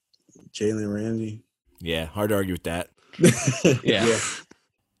 probably Jalen Ramsey. Yeah, hard to argue with that. Yeah.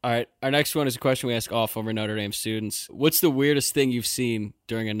 All right. Our next one is a question we ask all former Notre Dame students. What's the weirdest thing you've seen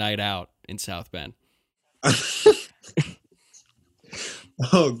during a night out in South Bend?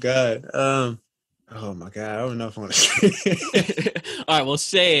 Oh, God. Oh, my God. I don't know if I want to say it. All right. Well,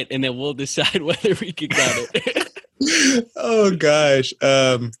 say it, and then we'll decide whether we can cut it. Oh, gosh.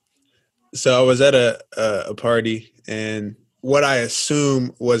 So I was at a party, and what I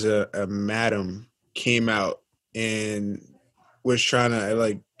assume was a madam came out and was trying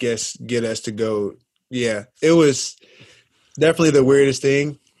to get us to go. Yeah, it was definitely the weirdest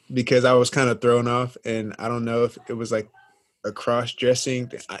thing, because I was kind of thrown off, and I don't know if it was like a cross-dressing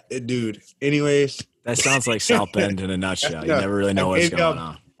thing. Dude, anyways. That sounds like South Bend in a nutshell. You never really know what's going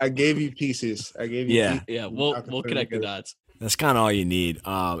on. I gave you pieces. Yeah. Yeah, we'll connect the dots. That's kind of all you need.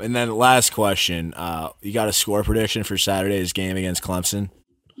 And then last question, you got a score prediction for Saturday's game against Clemson?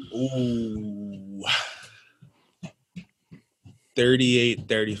 Ooh.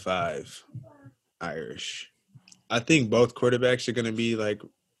 38-35 Irish. I think both quarterbacks are going to be they're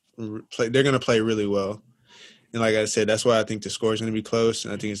going to play really well. And like I said, that's why I think the score is going to be close,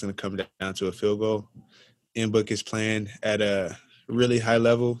 and I think it's going to come down to a field goal. Inbook is playing at a really high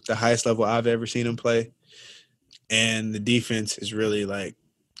level, the highest level I've ever seen him play. And the defense is really like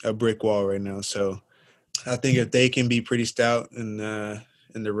a brick wall right now. So I think if they can be pretty stout in the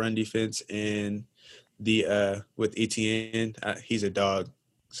run defense and with Etienne, he's a dog.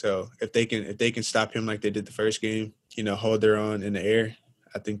 So if they can stop him like they did the first game, hold their own in the air,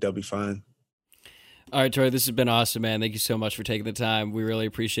 I think they'll be fine. All right, Troy, this has been awesome, man. Thank you so much for taking the time. We really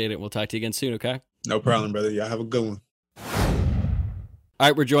appreciate it. We'll talk to you again soon, okay? No problem, brother. Y'all have a good one. All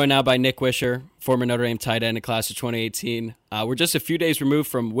right, we're joined now by Nick Wisher, former Notre Dame tight end in class of 2018. We're just a few days removed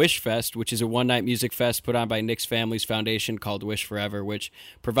from Wish Fest, which is a one-night music fest put on by Nick's family's foundation called Wish Forever, which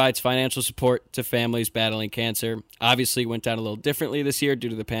provides financial support to families battling cancer. Obviously, went down a little differently this year due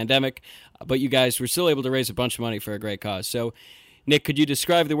to the pandemic, but you guys were still able to raise a bunch of money for a great cause. So, Nick, could you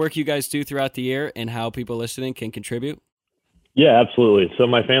describe the work you guys do throughout the year and how people listening can contribute? Yeah, absolutely. So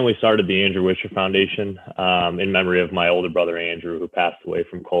my family started the Andrew Wisher Foundation in memory of my older brother, Andrew, who passed away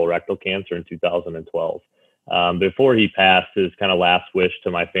from colorectal cancer in 2012. Before he passed, his kind of last wish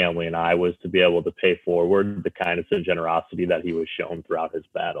to my family and I was to be able to pay forward the kindness and generosity that he was shown throughout his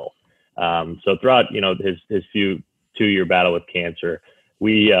battle. So throughout, his 2-year battle with cancer,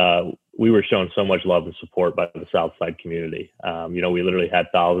 we were shown so much love and support by the Southside community. We literally had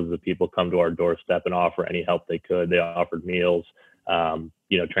thousands of people come to our doorstep and offer any help they could. They offered meals,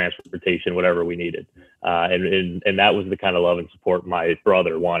 transportation, whatever we needed. And that was the kind of love and support my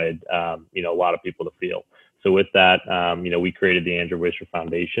brother wanted, a lot of people to feel. So with that, we created the Andrew Wisher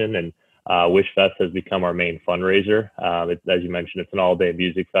Foundation, and Wish Fest has become our main fundraiser. As you mentioned, it's an all-day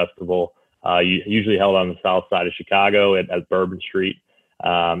music festival, usually held on the south side of Chicago at Bourbon Street.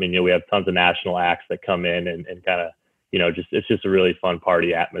 We have tons of national acts that come in and kind of, it's just a really fun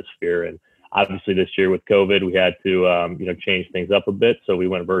party atmosphere. And obviously this year with COVID, we had to, change things up a bit. So we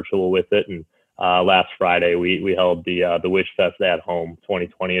went virtual with it. And last Friday we held the Wish Fest at Home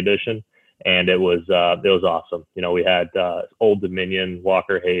 2020 edition, and it was awesome. You know, we had Old Dominion,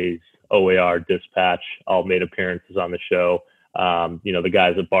 Walker Hayes, OAR, Dispatch all made appearances on the show. You know, the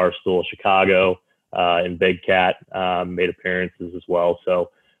guys at Barstool Chicago and Big Cat made appearances as well.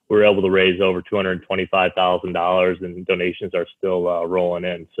 So we were able to raise over $225,000, and donations are still rolling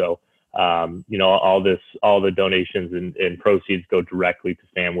in. So you know, all the donations and proceeds go directly to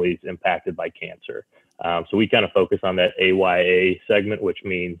families impacted by cancer. So we kind of focus on that AYA segment, which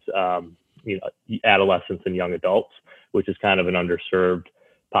means you know, adolescents and young adults, which is kind of an underserved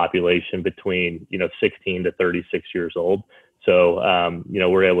population between, you know, 16 to 36 years old. So you know,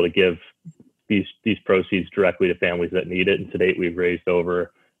 we're able to give these proceeds directly to families that need it. And to date, we've raised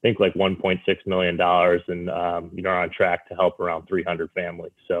over, I think, like $1.6 million, and you know, are on track to help around 300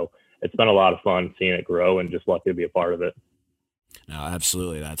 families. So it's been a lot of fun seeing it grow, and just lucky to be a part of it. No,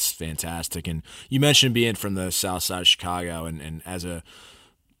 absolutely. That's fantastic. And you mentioned being from the south side of Chicago, and as a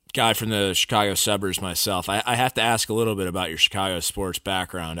guy from the Chicago suburbs myself, I have to ask a little bit about your Chicago sports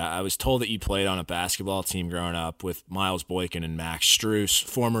background. I was told that you played on a basketball team growing up with Miles Boykin and Max Strus,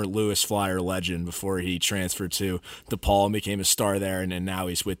 former Lewis Flyer legend, before he transferred to DePaul and became a star there, and now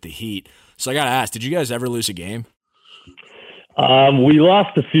he's with the Heat. So I got to ask, did you guys ever lose a game? We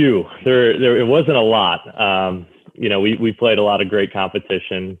lost a few. There it wasn't a lot. You know, we played a lot of great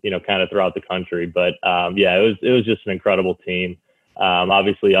competition, you know, kind of throughout the country. But yeah, it was just an incredible team.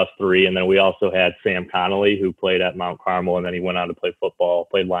 Obviously us three, and then we also had Sam Connolly, who played at Mount Carmel, and then he went on to play football,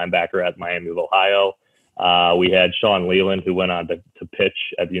 played linebacker at Miami of Ohio. We had Sean Leland, who went on to pitch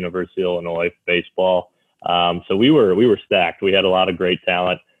at the University of Illinois baseball. So we were stacked. We had a lot of great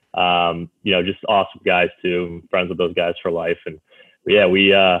talent. You know, just awesome guys too. I'm friends with those guys for life. And yeah, we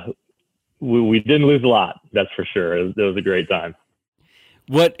didn't lose a lot, that's for sure. It was a great time.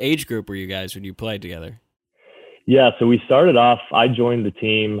 What age group were you guys when you played together? Yeah, so we started off, I joined the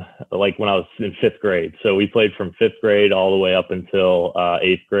team like when I was in 5th grade. So we played from 5th grade all the way up until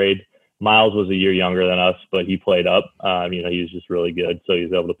 8th grade. Miles was a year younger than us, but he played up. You know, he was just really good, so he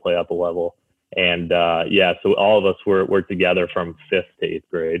was able to play up a level. And yeah, so all of us were together from 5th to 8th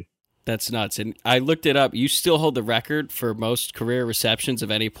grade. That's nuts. And I looked it up. You still hold the record for most career receptions of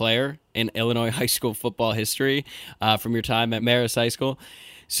any player in Illinois high school football history from your time at Marist High School.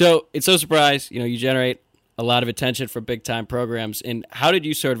 So it's no surprise, you know, you generate a lot of attention for big-time programs. And how did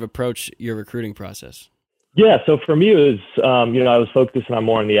you sort of approach your recruiting process? Yeah, so for me, it was, you know, I was focusing on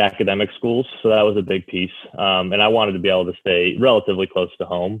more on the academic schools, so that was a big piece. And I wanted to be able to stay relatively close to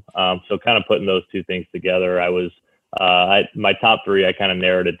home. So kind of putting those two things together, I was, my top three, I kind of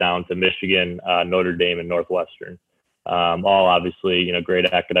narrowed it down to Michigan, Notre Dame, and Northwestern. All obviously, you know, great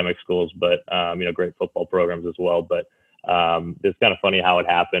academic schools, but, you know, great football programs as well. But it's kind of funny how it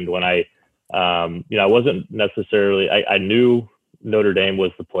happened when you know, I wasn't necessarily, I knew Notre Dame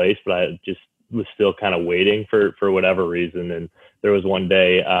was the place, but I just was still kind of waiting for whatever reason. And there was one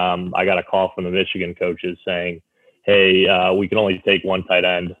day I got a call from the Michigan coaches saying, hey, we can only take one tight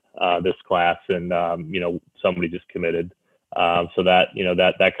end this class. And, you know, somebody just committed. So that, you know,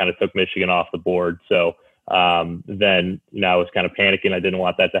 that kind of took Michigan off the board. So then, you know, I was kind of panicking. I didn't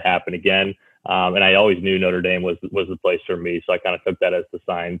want that to happen again. And I always knew Notre Dame was the place for me. So I kind of took that as the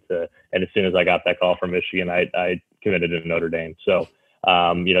sign and as soon as I got that call from Michigan, I committed to Notre Dame. So,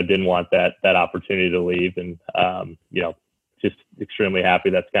 you know, didn't want that opportunity to leave, and, you know, just extremely happy.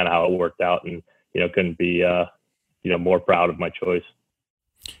 That's kind of how it worked out, and, you know, couldn't be, you know, more proud of my choice.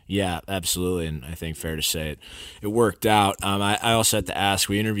 Yeah, absolutely, and I think fair to say it worked out. I also had to ask,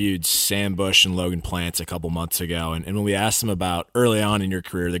 we interviewed Sam Bush and Logan Plants a couple months ago, and when we asked them about early on in your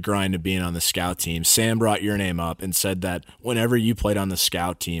career, the grind of being on the scout team, Sam brought your name up and said that whenever you played on the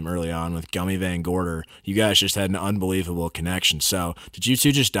scout team early on with Gummy Van Gorder, you guys just had an unbelievable connection. So did you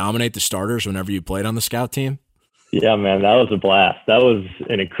two just dominate the starters whenever you played on the scout team? Yeah, man, that was a blast. That was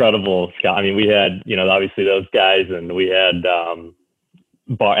an incredible scout. I mean, we had, you know, obviously those guys, and we had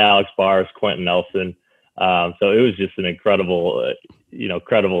Alex Bars, Quentin Nelson. So it was just an incredible, you know,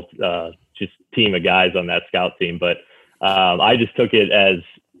 just team of guys on that scout team. But I just took it as,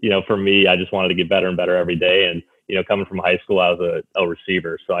 you know, for me, I just wanted to get better and better every day. And, you know, coming from high school, I was a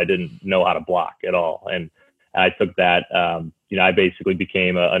receiver, so I didn't know how to block at all. And I took that, you know, I basically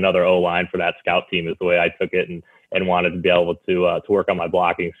became another O-line for that scout team is the way I took it, and wanted to be able to work on my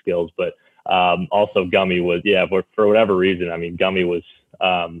blocking skills. But also Gummy was, yeah, for whatever reason, I mean, Gummy was,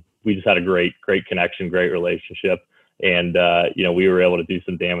 we just had a great connection, great relationship. And, you know, we were able to do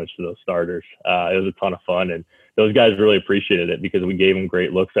some damage to those starters. It was a ton of fun, and those guys really appreciated it because we gave them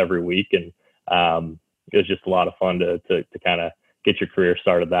great looks every week. And it was just a lot of fun to kind of get your career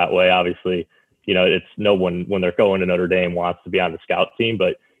started that way. Obviously, it's no one when they're going to Notre Dame wants to be on the scout team,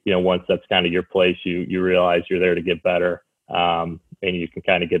 but once that's kind of your place, you realize you're there to get better. And you can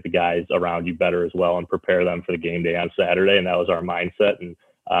kind of get the guys around you better as well and prepare them for the game day on Saturday. And that was our mindset. And,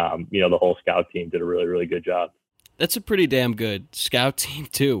 the whole scout team did a really, really good job. That's a pretty damn good scout team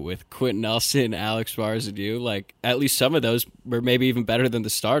too, with Quentin Nelson, Alex Bars, and you. Like, at least some of those were maybe even better than the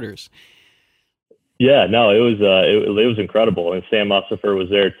starters. Yeah, no, it was incredible. And Sam Mustipher was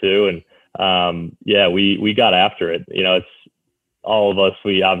there too. And, we got after it. It's all of us.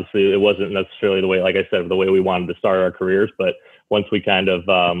 It wasn't necessarily the way, like I said, the way we wanted to start our careers, but once we kind of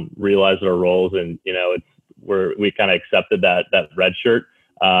realized our roles and, we kind of accepted that red shirt,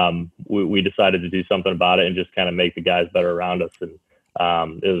 we decided to do something about it and just kind of make the guys better around us. And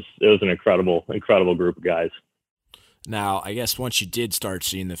it was an incredible group of guys. Now, I guess once you did start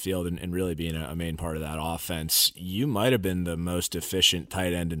seeing the field and really being a main part of that offense, you might have been the most efficient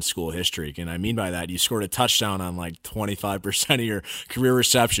tight end in school history. And I mean by that, you scored a touchdown on like 25% of your career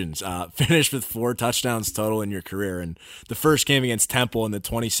receptions, finished with 4 touchdowns total in your career. And the first game against Temple in the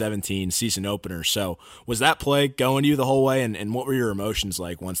 2017 season opener. So was that play going to you the whole way? And what were your emotions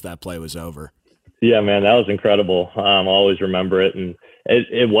like once that play was over? Yeah, man, that was incredible. I'll always remember it. And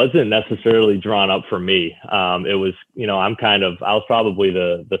it wasn't necessarily drawn up for me. It was, I was probably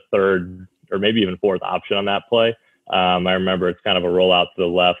the third or maybe even fourth option on that play. I remember it's kind of a rollout to the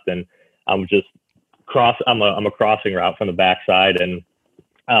left, and I'm just I'm a crossing route from the backside, and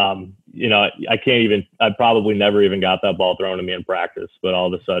I probably never even got that ball thrown to me in practice, but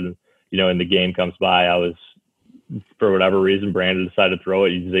all of a sudden, in the game comes by, for whatever reason, Brandon decided to throw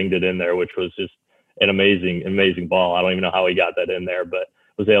it. He zinged it in there, which was just an amazing ball. I don't even know how he got that in there, but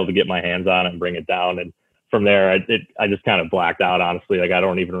was able to get my hands on it and bring it down. And from there, I just kind of blacked out, honestly. Like, I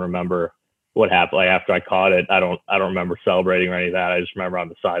don't even remember what happened. Like, after I caught it, I don't remember celebrating or any of that. I just remember on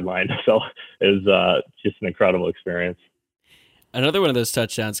the sideline. So it was just an incredible experience. Another one of those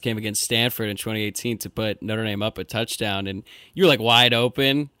touchdowns came against Stanford in 2018 to put Notre Dame up a touchdown, and you were like wide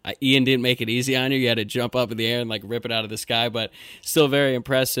open. Ian didn't make it easy on you. You had to jump up in the air and like rip it out of the sky, but still very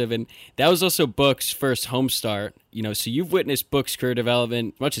impressive. And that was also Book's first home start. So you've witnessed Book's career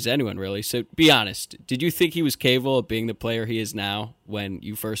development much as anyone, really. So be honest, did you think he was capable of being the player he is now when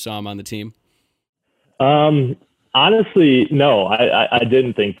you first saw him on the team? Honestly, no, I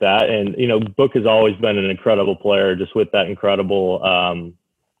didn't think that. And, Book has always been an incredible player, just with that incredible,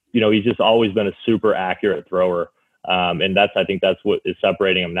 he's just always been a super accurate thrower. And I think that's what is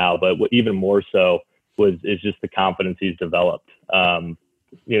separating him now. But what even more so is just the confidence he's developed.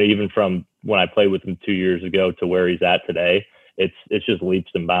 Even from when I played with him 2 years ago to where he's at today, it's just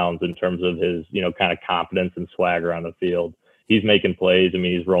leaps and bounds in terms of his, kind of confidence and swagger on the field. He's making plays. I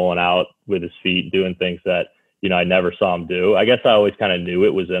mean, he's rolling out with his feet, doing things that, I never saw him do. I guess I always kind of knew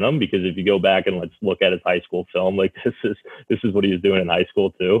it was in him, because if you go back and let's look at his high school film, like this is what he was doing in high school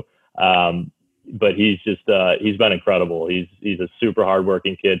too. But he's just, he's been incredible. He's a super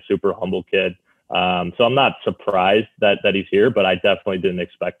hardworking kid, super humble kid. So I'm not surprised that he's here, but I definitely didn't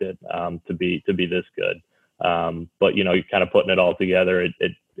expect it, to be this good. But you're kind of putting it all together.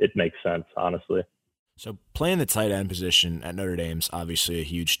 It makes sense, honestly. So playing the tight end position at Notre Dame is obviously a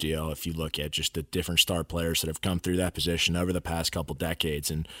huge deal if you look at just the different star players that have come through that position over the past couple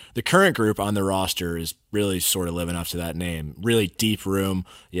decades. And the current group on the roster is really sort of living up to that name. Really deep room.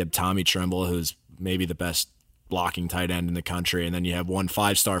 You have Tommy Tremble, who's maybe the best blocking tight end in the country. And then you have one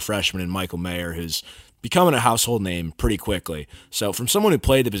 5-star freshman in Michael Mayer, who's becoming a household name pretty quickly. So from someone who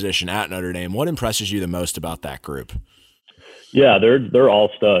played the position at Notre Dame, what impresses you the most about that group? Yeah, they're all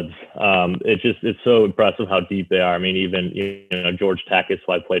studs. It's so impressive how deep they are. I mean, even George Takis,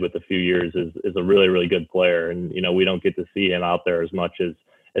 who I played with a few years, is a really, really good player, and we don't get to see him out there as much as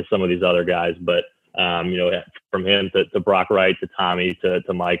some of these other guys. But from him to Brock Wright to Tommy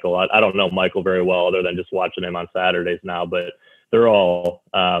to Michael, I don't know Michael very well other than just watching him on Saturdays now. But they're all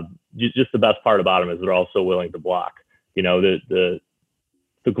just the best part about them is they're all so willing to block.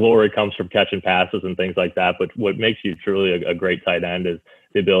 The glory comes from catching passes and things like that. But what makes you truly a great tight end is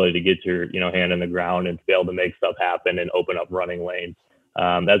the ability to get your, hand in the ground and to be able to make stuff happen and open up running lanes.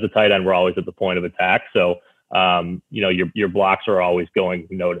 As a tight end, we're always at the point of attack. So, your blocks are always going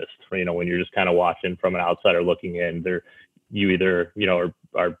noticed, when you're just kind of watching from an outsider looking in. You either,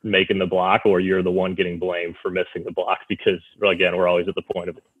 are making the block, or you're the one getting blamed for missing the block, because again, we're always at the point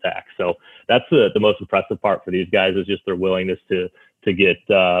of attack. So that's the most impressive part for these guys, is just their willingness to get,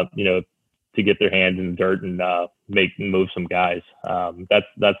 to get their hands in the dirt and move some guys.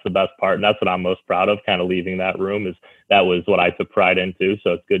 That's the best part. And that's what I'm most proud of, kind of leaving that room, is that was what I took pride into.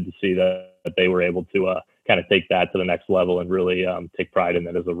 So it's good to see that they were able to kind kind of take that to the next level and really take pride in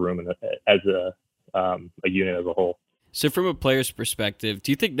it as a room and as a unit as a whole. So from a player's perspective,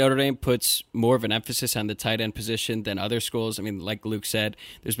 do you think Notre Dame puts more of an emphasis on the tight end position than other schools? I mean, like Luke said,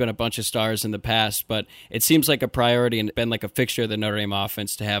 there's been a bunch of stars in the past, but it seems like a priority and been like a fixture of the Notre Dame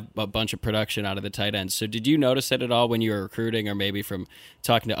offense to have a bunch of production out of the tight ends. So did you notice that at all when you were recruiting, or maybe from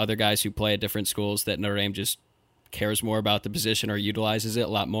talking to other guys who play at different schools, that Notre Dame just cares more about the position or utilizes it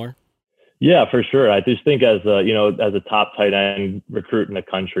a lot more? Yeah, for sure. I just think as a top tight end recruit in the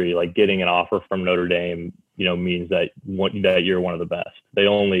country, like getting an offer from Notre Dame, means that you're one of the best. They're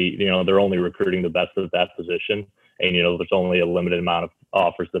only recruiting the best at that position. And, there's only a limited amount of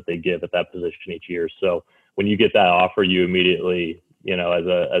offers that they give at that position each year. So when you get that offer, you immediately, as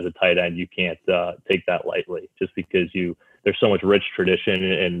a tight end, you can't take that lightly, just because there's so much rich tradition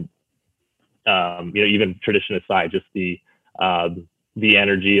and, even tradition aside, just the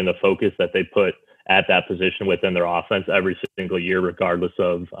energy and the focus that they put at that position within their offense every single year, regardless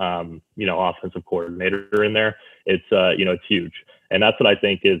of, offensive coordinator in there. It's huge. And that's what I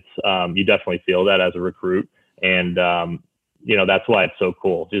think is, you definitely feel that as a recruit. And, that's why it's so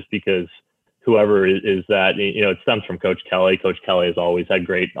cool, just because whoever is that, it stems from Coach Kelly. Coach Kelly has always had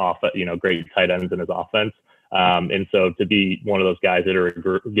great tight ends in his offense. And so to be one of those guys that are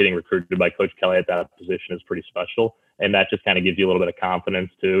getting recruited by Coach Kelly at that position is pretty special. And that just kind of gives you a little bit of confidence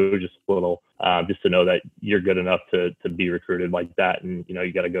too, just to know that you're good enough to be recruited like that. And,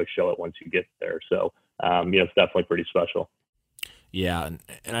 you got to go show it once you get there. So, it's definitely pretty special. Yeah,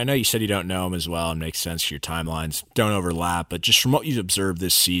 and I know you said you don't know him as well, and makes sense, your timelines don't overlap, but just from what you've observed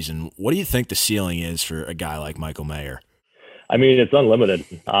this season, what do you think the ceiling is for a guy like Michael Mayer? I mean, it's unlimited,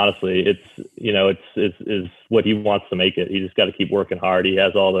 honestly. It's what he wants to make it. He just got to keep working hard. He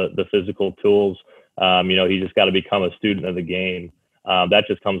has all the physical tools. He just got to become a student of the game. That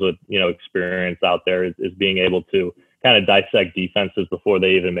just comes with, experience out there, is being able to kind of dissect defenses before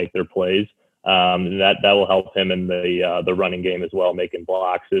they even make their plays. And that will help him in the running game as well, making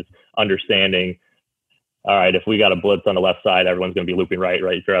blocks, is understanding, all right, if we got a blitz on the left side, everyone's going to be looping right.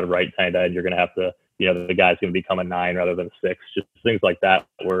 If you're at a right tight end, you're going to have to, the guy's going to become a 9 rather than a 6, just things like that,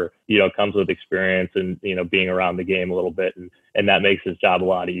 where, it comes with experience and, being around the game a little bit, and that makes his job a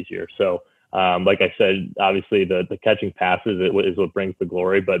lot easier. So, like I said, obviously the catching passes is what brings the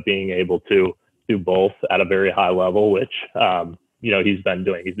glory, but being able to do both at a very high level, which, he's been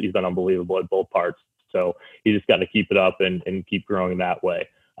doing. He's been unbelievable at both parts. So he just got to keep it up and keep growing that way.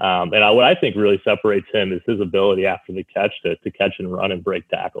 And what I think really separates him is his ability after the catch to catch and run and break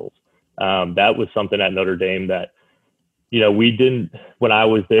tackles. That was something at Notre Dame that, we didn't, when I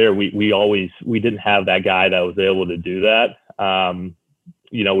was there, we didn't have that guy that was able to do that.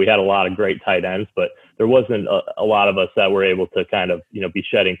 We had a lot of great tight ends, but there wasn't a lot of us that were able to kind of, be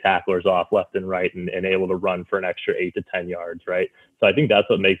shedding tacklers off left and right and able to run for an extra 8 to 10 yards. Right. So I think that's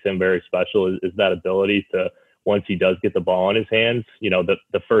what makes him very special is that ability to, once he does get the ball in his hands,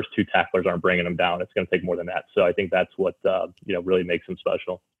 the first 2 tacklers aren't bringing him down. It's going to take more than that. So I think that's what, really makes him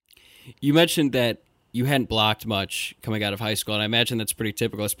special. You mentioned that you hadn't blocked much coming out of high school, and I imagine that's pretty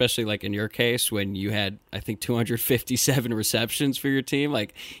typical, especially like in your case when you had, I think, 257 receptions for your team.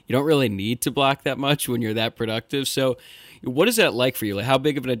 Like, you don't really need to block that much when you're that productive. So what is that like for you? Like, how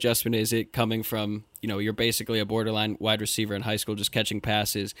big of an adjustment is it coming from, you're basically a borderline wide receiver in high school just catching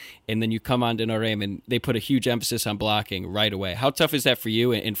passes, and then you come on to Notre Dame and they put a huge emphasis on blocking right away. How tough is that for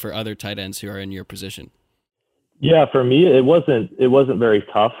you and for other tight ends who are in your position? Yeah, for me, it wasn't very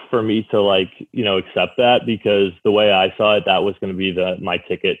tough for me to accept that, because the way I saw it, that was going to be my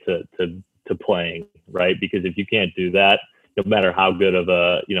ticket to playing, right? Because if you can't do that, no matter how good of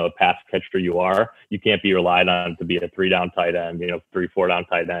a pass catcher you are, you can't be relied on to be a 3-down tight end, 3-4-down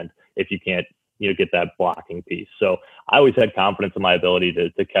tight end if you can't get that blocking piece. So I always had confidence in my ability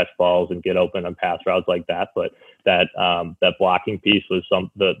to catch balls and get open on pass routes like that, but that blocking piece was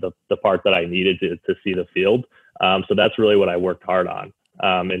the part that I needed to see the field. So that's really what I worked hard on.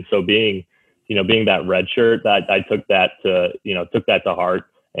 And so being that red shirt, that I took that to heart,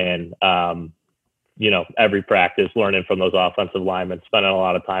 and, every practice learning from those offensive linemen, spending a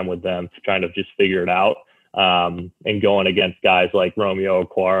lot of time with them, trying to just figure it out, and going against guys like Romeo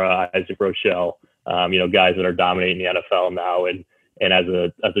Okwara, Isaac Rochelle, guys that are dominating the NFL now. And as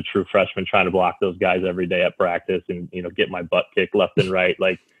a true freshman, trying to block those guys every day at practice and, get my butt kicked left and right,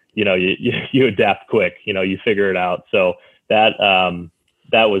 you adapt quick, you figure it out. So that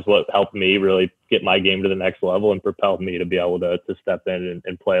was what helped me really get my game to the next level and propelled me to be able to step in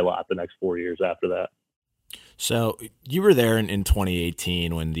and play a lot the next 4 years after that. So you were there in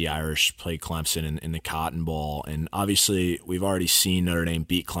 2018 when the Irish played Clemson in the Cotton Bowl, and obviously we've already seen Notre Dame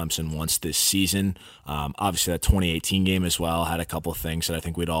beat Clemson once this season. Obviously that 2018 game as well had a couple of things that I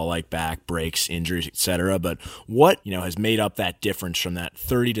think we'd all like back, breaks, injuries, etc. But what has made up that difference from that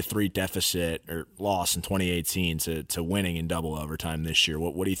 30-3 deficit or loss in 2018 to winning in double overtime this year?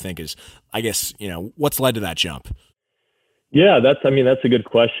 What do you think is, I guess, what's led to that jump? Yeah, that's a good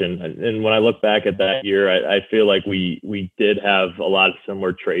question. And when I look back at that year, I feel like we did have a lot of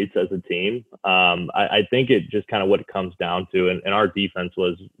similar traits as a team. I think it just kind of what it comes down to, and our defense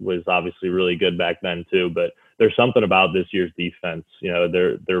was obviously really good back then too. But there's something about this year's defense.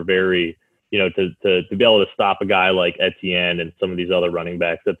 They're very, to be able to stop a guy like Etienne and some of these other running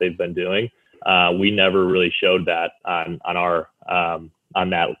backs that they've been doing. We never really showed that on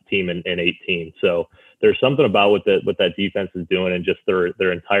that team in 18. So there's something about what that defense is doing, and just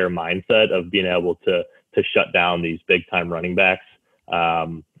their entire mindset of being able to shut down these big time running backs,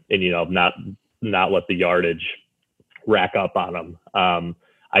 and not let the yardage rack up on them.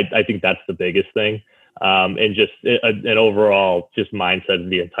 I think that's the biggest thing, and just an overall just mindset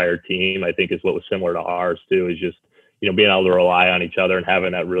of the entire team. I think is what was similar to ours too. Is just being able to rely on each other and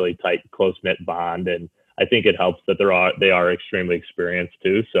having that really tight, close knit bond. And I think it helps that they are extremely experienced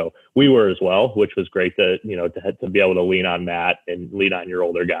too. So we were as well, which was great to be able to lean on that and lean on your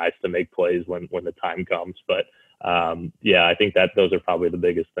older guys to make plays when the time comes. But I think that those are probably the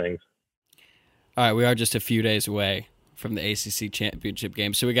biggest things. All right, we are just a few days away from the ACC championship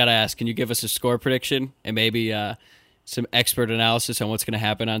game, so we got to ask: can you give us a score prediction and maybe some expert analysis on what's going to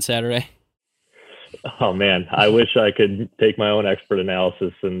happen on Saturday? Oh man, I wish I could take my own expert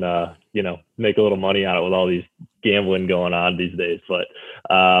analysis and make a little money on it with all these gambling going on these days. But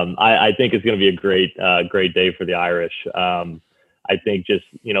I think it's going to be a great day for the Irish. I think just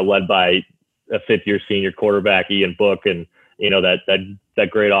led by a fifth-year senior quarterback Ian Book, and that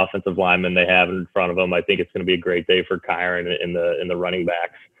great offensive lineman they have in front of them. I think it's going to be a great day for Kyron in the running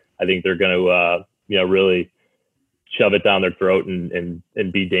backs. I think they're going to really shove it down their throat and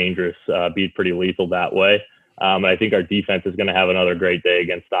be dangerous, be pretty lethal that way. And I think our defense is going to have another great day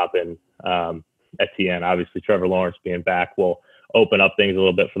against stopping Etienne. Obviously, Trevor Lawrence being back will open up things a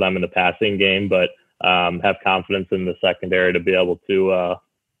little bit for them in the passing game, but have confidence in the secondary to be able to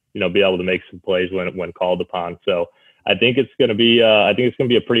make some plays when called upon. So I think it's going to be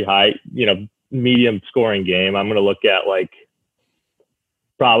a pretty high, medium scoring game. I'm going to look at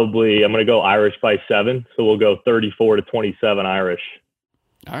I'm going to go Irish by 7. So we'll go 34-27 Irish.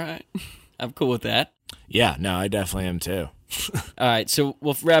 All right. I'm cool with that. Yeah, no, I definitely am too. All right. So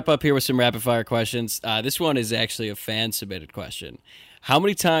we'll wrap up here with some rapid fire questions. This one is actually a fan submitted question. How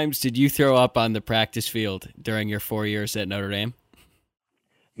many times did you throw up on the practice field during your 4 years at Notre Dame?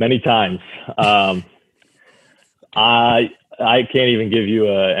 Many times. I can't even give you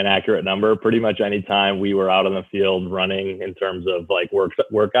an accurate number. Pretty much any time we were out on the field running in terms of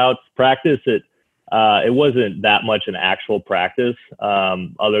workouts, practice, it wasn't that much an actual practice,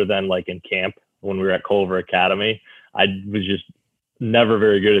 other than in camp when we were at Culver Academy. I was just never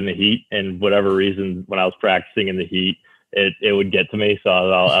very good in the heat, and whatever reason, when I was practicing in the heat, it would get to me. So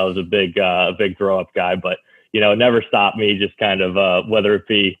I was a big throw up guy, but it never stopped me. Just kind of whether it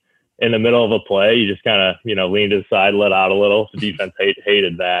be in the middle of a play, you just kind of, lean to the side, let out a little. The defense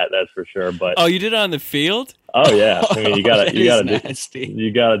hated that, that's for sure. But you did it on the field? Oh yeah, I mean you gotta do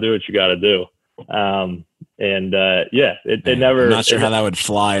what you gotta do. It never. I'm not sure how that would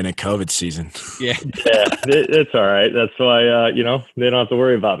fly in a COVID season. Yeah, it's all right. That's why they don't have to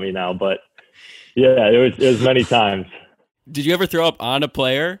worry about me now. But yeah, it was many times. Did you ever throw up on a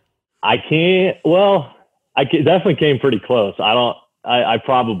player? I can't. Well, definitely came pretty close. I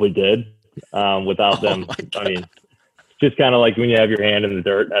probably did without them. I mean, just kind of like when you have your hand in the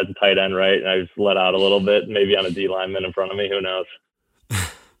dirt as a tight end, right? And I just let out a little bit, maybe on a D lineman in front of me. Who knows?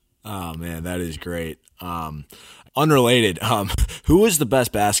 Oh, man, that is great. Unrelated, who was the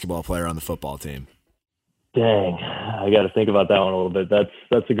best basketball player on the football team? Dang, I got to think about that one a little bit.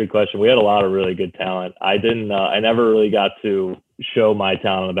 That's a good question. We had a lot of really good talent. I never really got to show my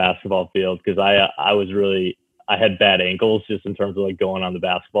talent on the basketball field because I had bad ankles just in terms of going on the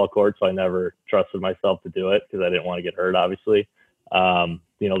basketball court. So I never trusted myself to do it because I didn't want to get hurt, obviously. Guys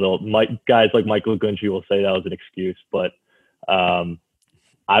like Mike McGlinchey will say that was an excuse, but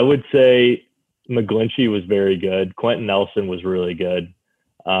I would say McGlinchey was very good. Quentin Nelson was really good.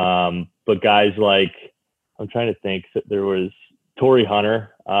 But guys like, I'm trying to think, there was Torrey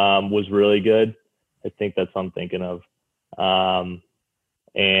Hunter was really good. I think that's what I'm thinking of.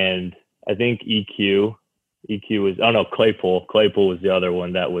 And I think EQ was, Claypool. Claypool was the other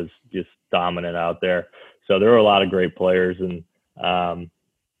one that was just dominant out there. So there were a lot of great players, and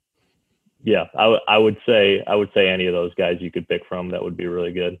yeah, I would say any of those guys you could pick from that would be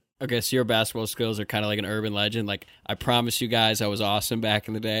really good. Okay, so your basketball skills are kind of like an urban legend. Like, I promise you guys I was awesome back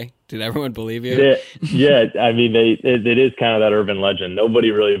in the day. Did everyone believe you? Yeah. I mean, it is kind of that urban legend.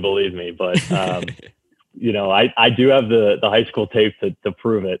 Nobody really believed me, but, you know, I do have the high school tape to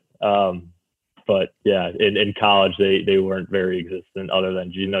prove it. But, yeah, in college, they weren't very existent other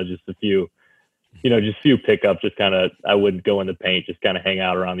than, you know, just a few pickups, just kind of, I wouldn't go in the paint, just kind of hang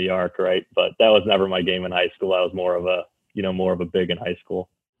out around the arc, right? But that was never my game in high school. I was more of a big in high school.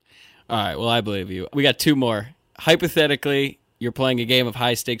 All right, well, I believe you. We got two more. Hypothetically, you're playing a game of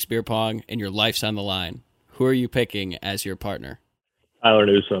high-stakes beer pong, and your life's on the line. Who are you picking as your partner? Tyler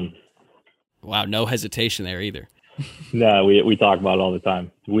Newsome. Wow, no hesitation there either. No, we talk about it all the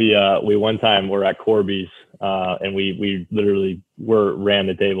time. We one time were at Corby's, and we literally ran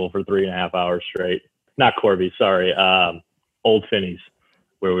the table for 3.5 hours straight. Not Corby's, sorry, Old Finney's,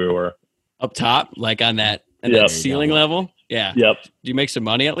 where we were. Up top, like on that ceiling level? Yeah. Yep. Do you make some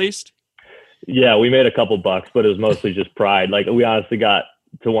money at least? Yeah, we made a couple bucks, but it was mostly just pride. Like, we honestly got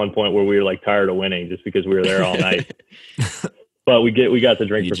to one point where we were like tired of winning just because we were there all night. But we got to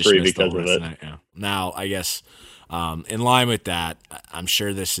drink for free because of it. Night, yeah. Now, I guess in line with that, I'm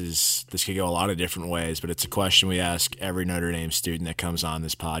sure this could go a lot of different ways, but it's a question we ask every Notre Dame student that comes on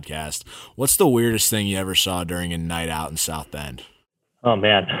this podcast. What's the weirdest thing you ever saw during a night out in South Bend? Oh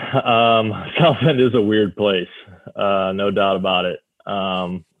man, South Bend is a weird place, no doubt about it.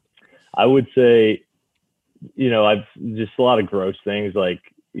 I would say, you know, I've just a lot of gross things. Like,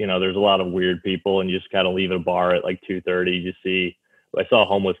 you know, there's a lot of weird people, and you just kind of leave a bar at like 2:30. You see, I saw a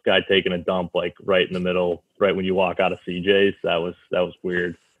homeless guy taking a dump like right in the middle, right when you walk out of CJ's. That was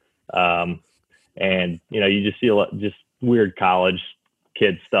weird. And you know, you just see a lot just weird college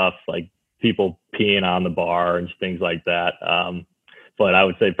kid stuff, like people peeing on the bar and things like that. But I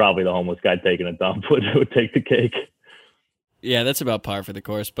would say probably the homeless guy taking a dump would take the cake. Yeah, that's about par for the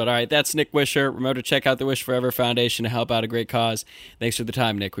course. But all right, that's Nick Wisher. Remember to check out the Wish Forever Foundation to help out a great cause. Thanks for the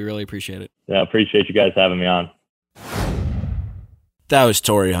time, Nick. We really appreciate it. Yeah, appreciate you guys having me on. That was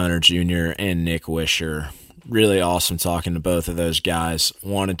Torrey Hunter Jr. and Nick Wisher. Really awesome talking to both of those guys.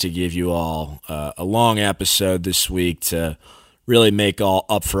 Wanted to give you all a long episode this week to really make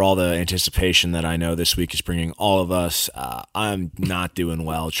up for all the anticipation that I know this week is bringing all of us. I'm not doing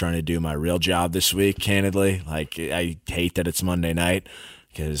well trying to do my real job this week, candidly. Like, I hate that it's Monday night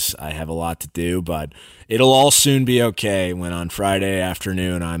because I have a lot to do, but it'll all soon be okay when on Friday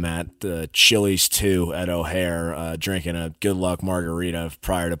afternoon I'm at the Chili's 2 at O'Hare drinking a Good Luck margarita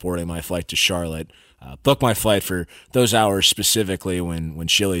prior to boarding my flight to Charlotte. Book my flight for those hours specifically when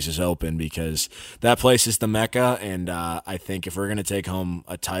Chili's is open, because that place is the Mecca, and I think if we're going to take home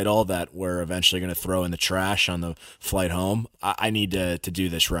a title that we're eventually going to throw in the trash on the flight home, I need to do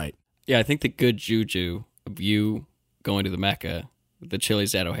this right. Yeah, I think the good juju of you going to the Mecca, the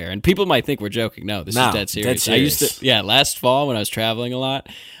Chili's at O'Hare, and people might think we're joking. No, this is dead serious. Dead serious. I used to, last fall when I was traveling a lot,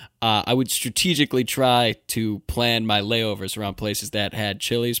 I would strategically try to plan my layovers around places that had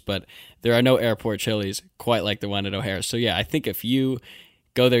Chili's, but there are no airport Chili's quite like the one at O'Hare. So, yeah, I think if you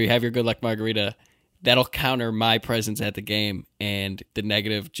go there, you have your Good Luck margarita, that'll counter my presence at the game, and the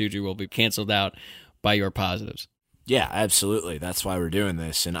negative juju will be canceled out by your positives. Yeah, absolutely. That's why we're doing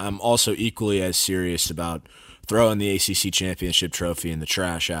this. And I'm also equally as serious about throwing the ACC championship trophy in the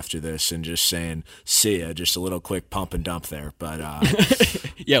trash after this and just saying, see ya, just a little quick pump and dump there. But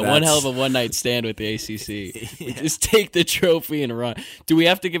yeah, one hell of a one-night stand with the ACC. Yeah. Just take the trophy and run. Do we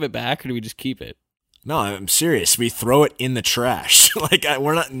have to give it back, or do we just keep it? No, I'm serious. We throw it in the trash. Like,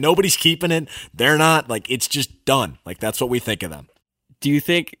 we're not. Nobody's keeping it. They're not. Like, it's just done. Like, that's what we think of them. Do you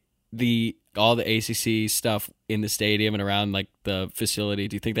think all the ACC stuff in the stadium and around like the facility,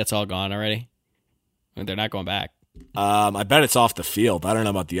 do you think that's all gone already? I mean, they're not going back. I bet it's off the field. I don't know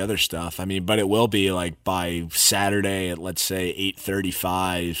about the other stuff. I mean, but it will be like by Saturday at, let's say,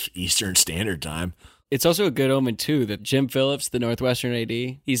 8:35 Eastern Standard Time. It's also a good omen too that Jim Phillips, the Northwestern AD,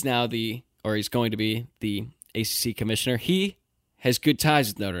 he's going to be the ACC commissioner. He has good ties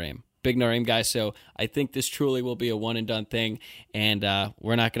with Notre Dame. Big Notre Dame guy, so I think this truly will be a one-and-done thing, and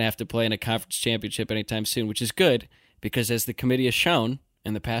we're not going to have to play in a conference championship anytime soon, which is good, because as the committee has shown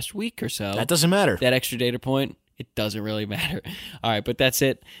in the past week or so, that doesn't matter. That extra data point, it doesn't really matter. All right, but that's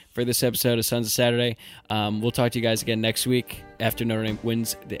it for this episode of Sons of Saturday. We'll talk to you guys again next week after Notre Dame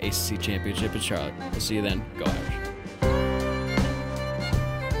wins the ACC championship in Charlotte. We'll see you then. Go Irish.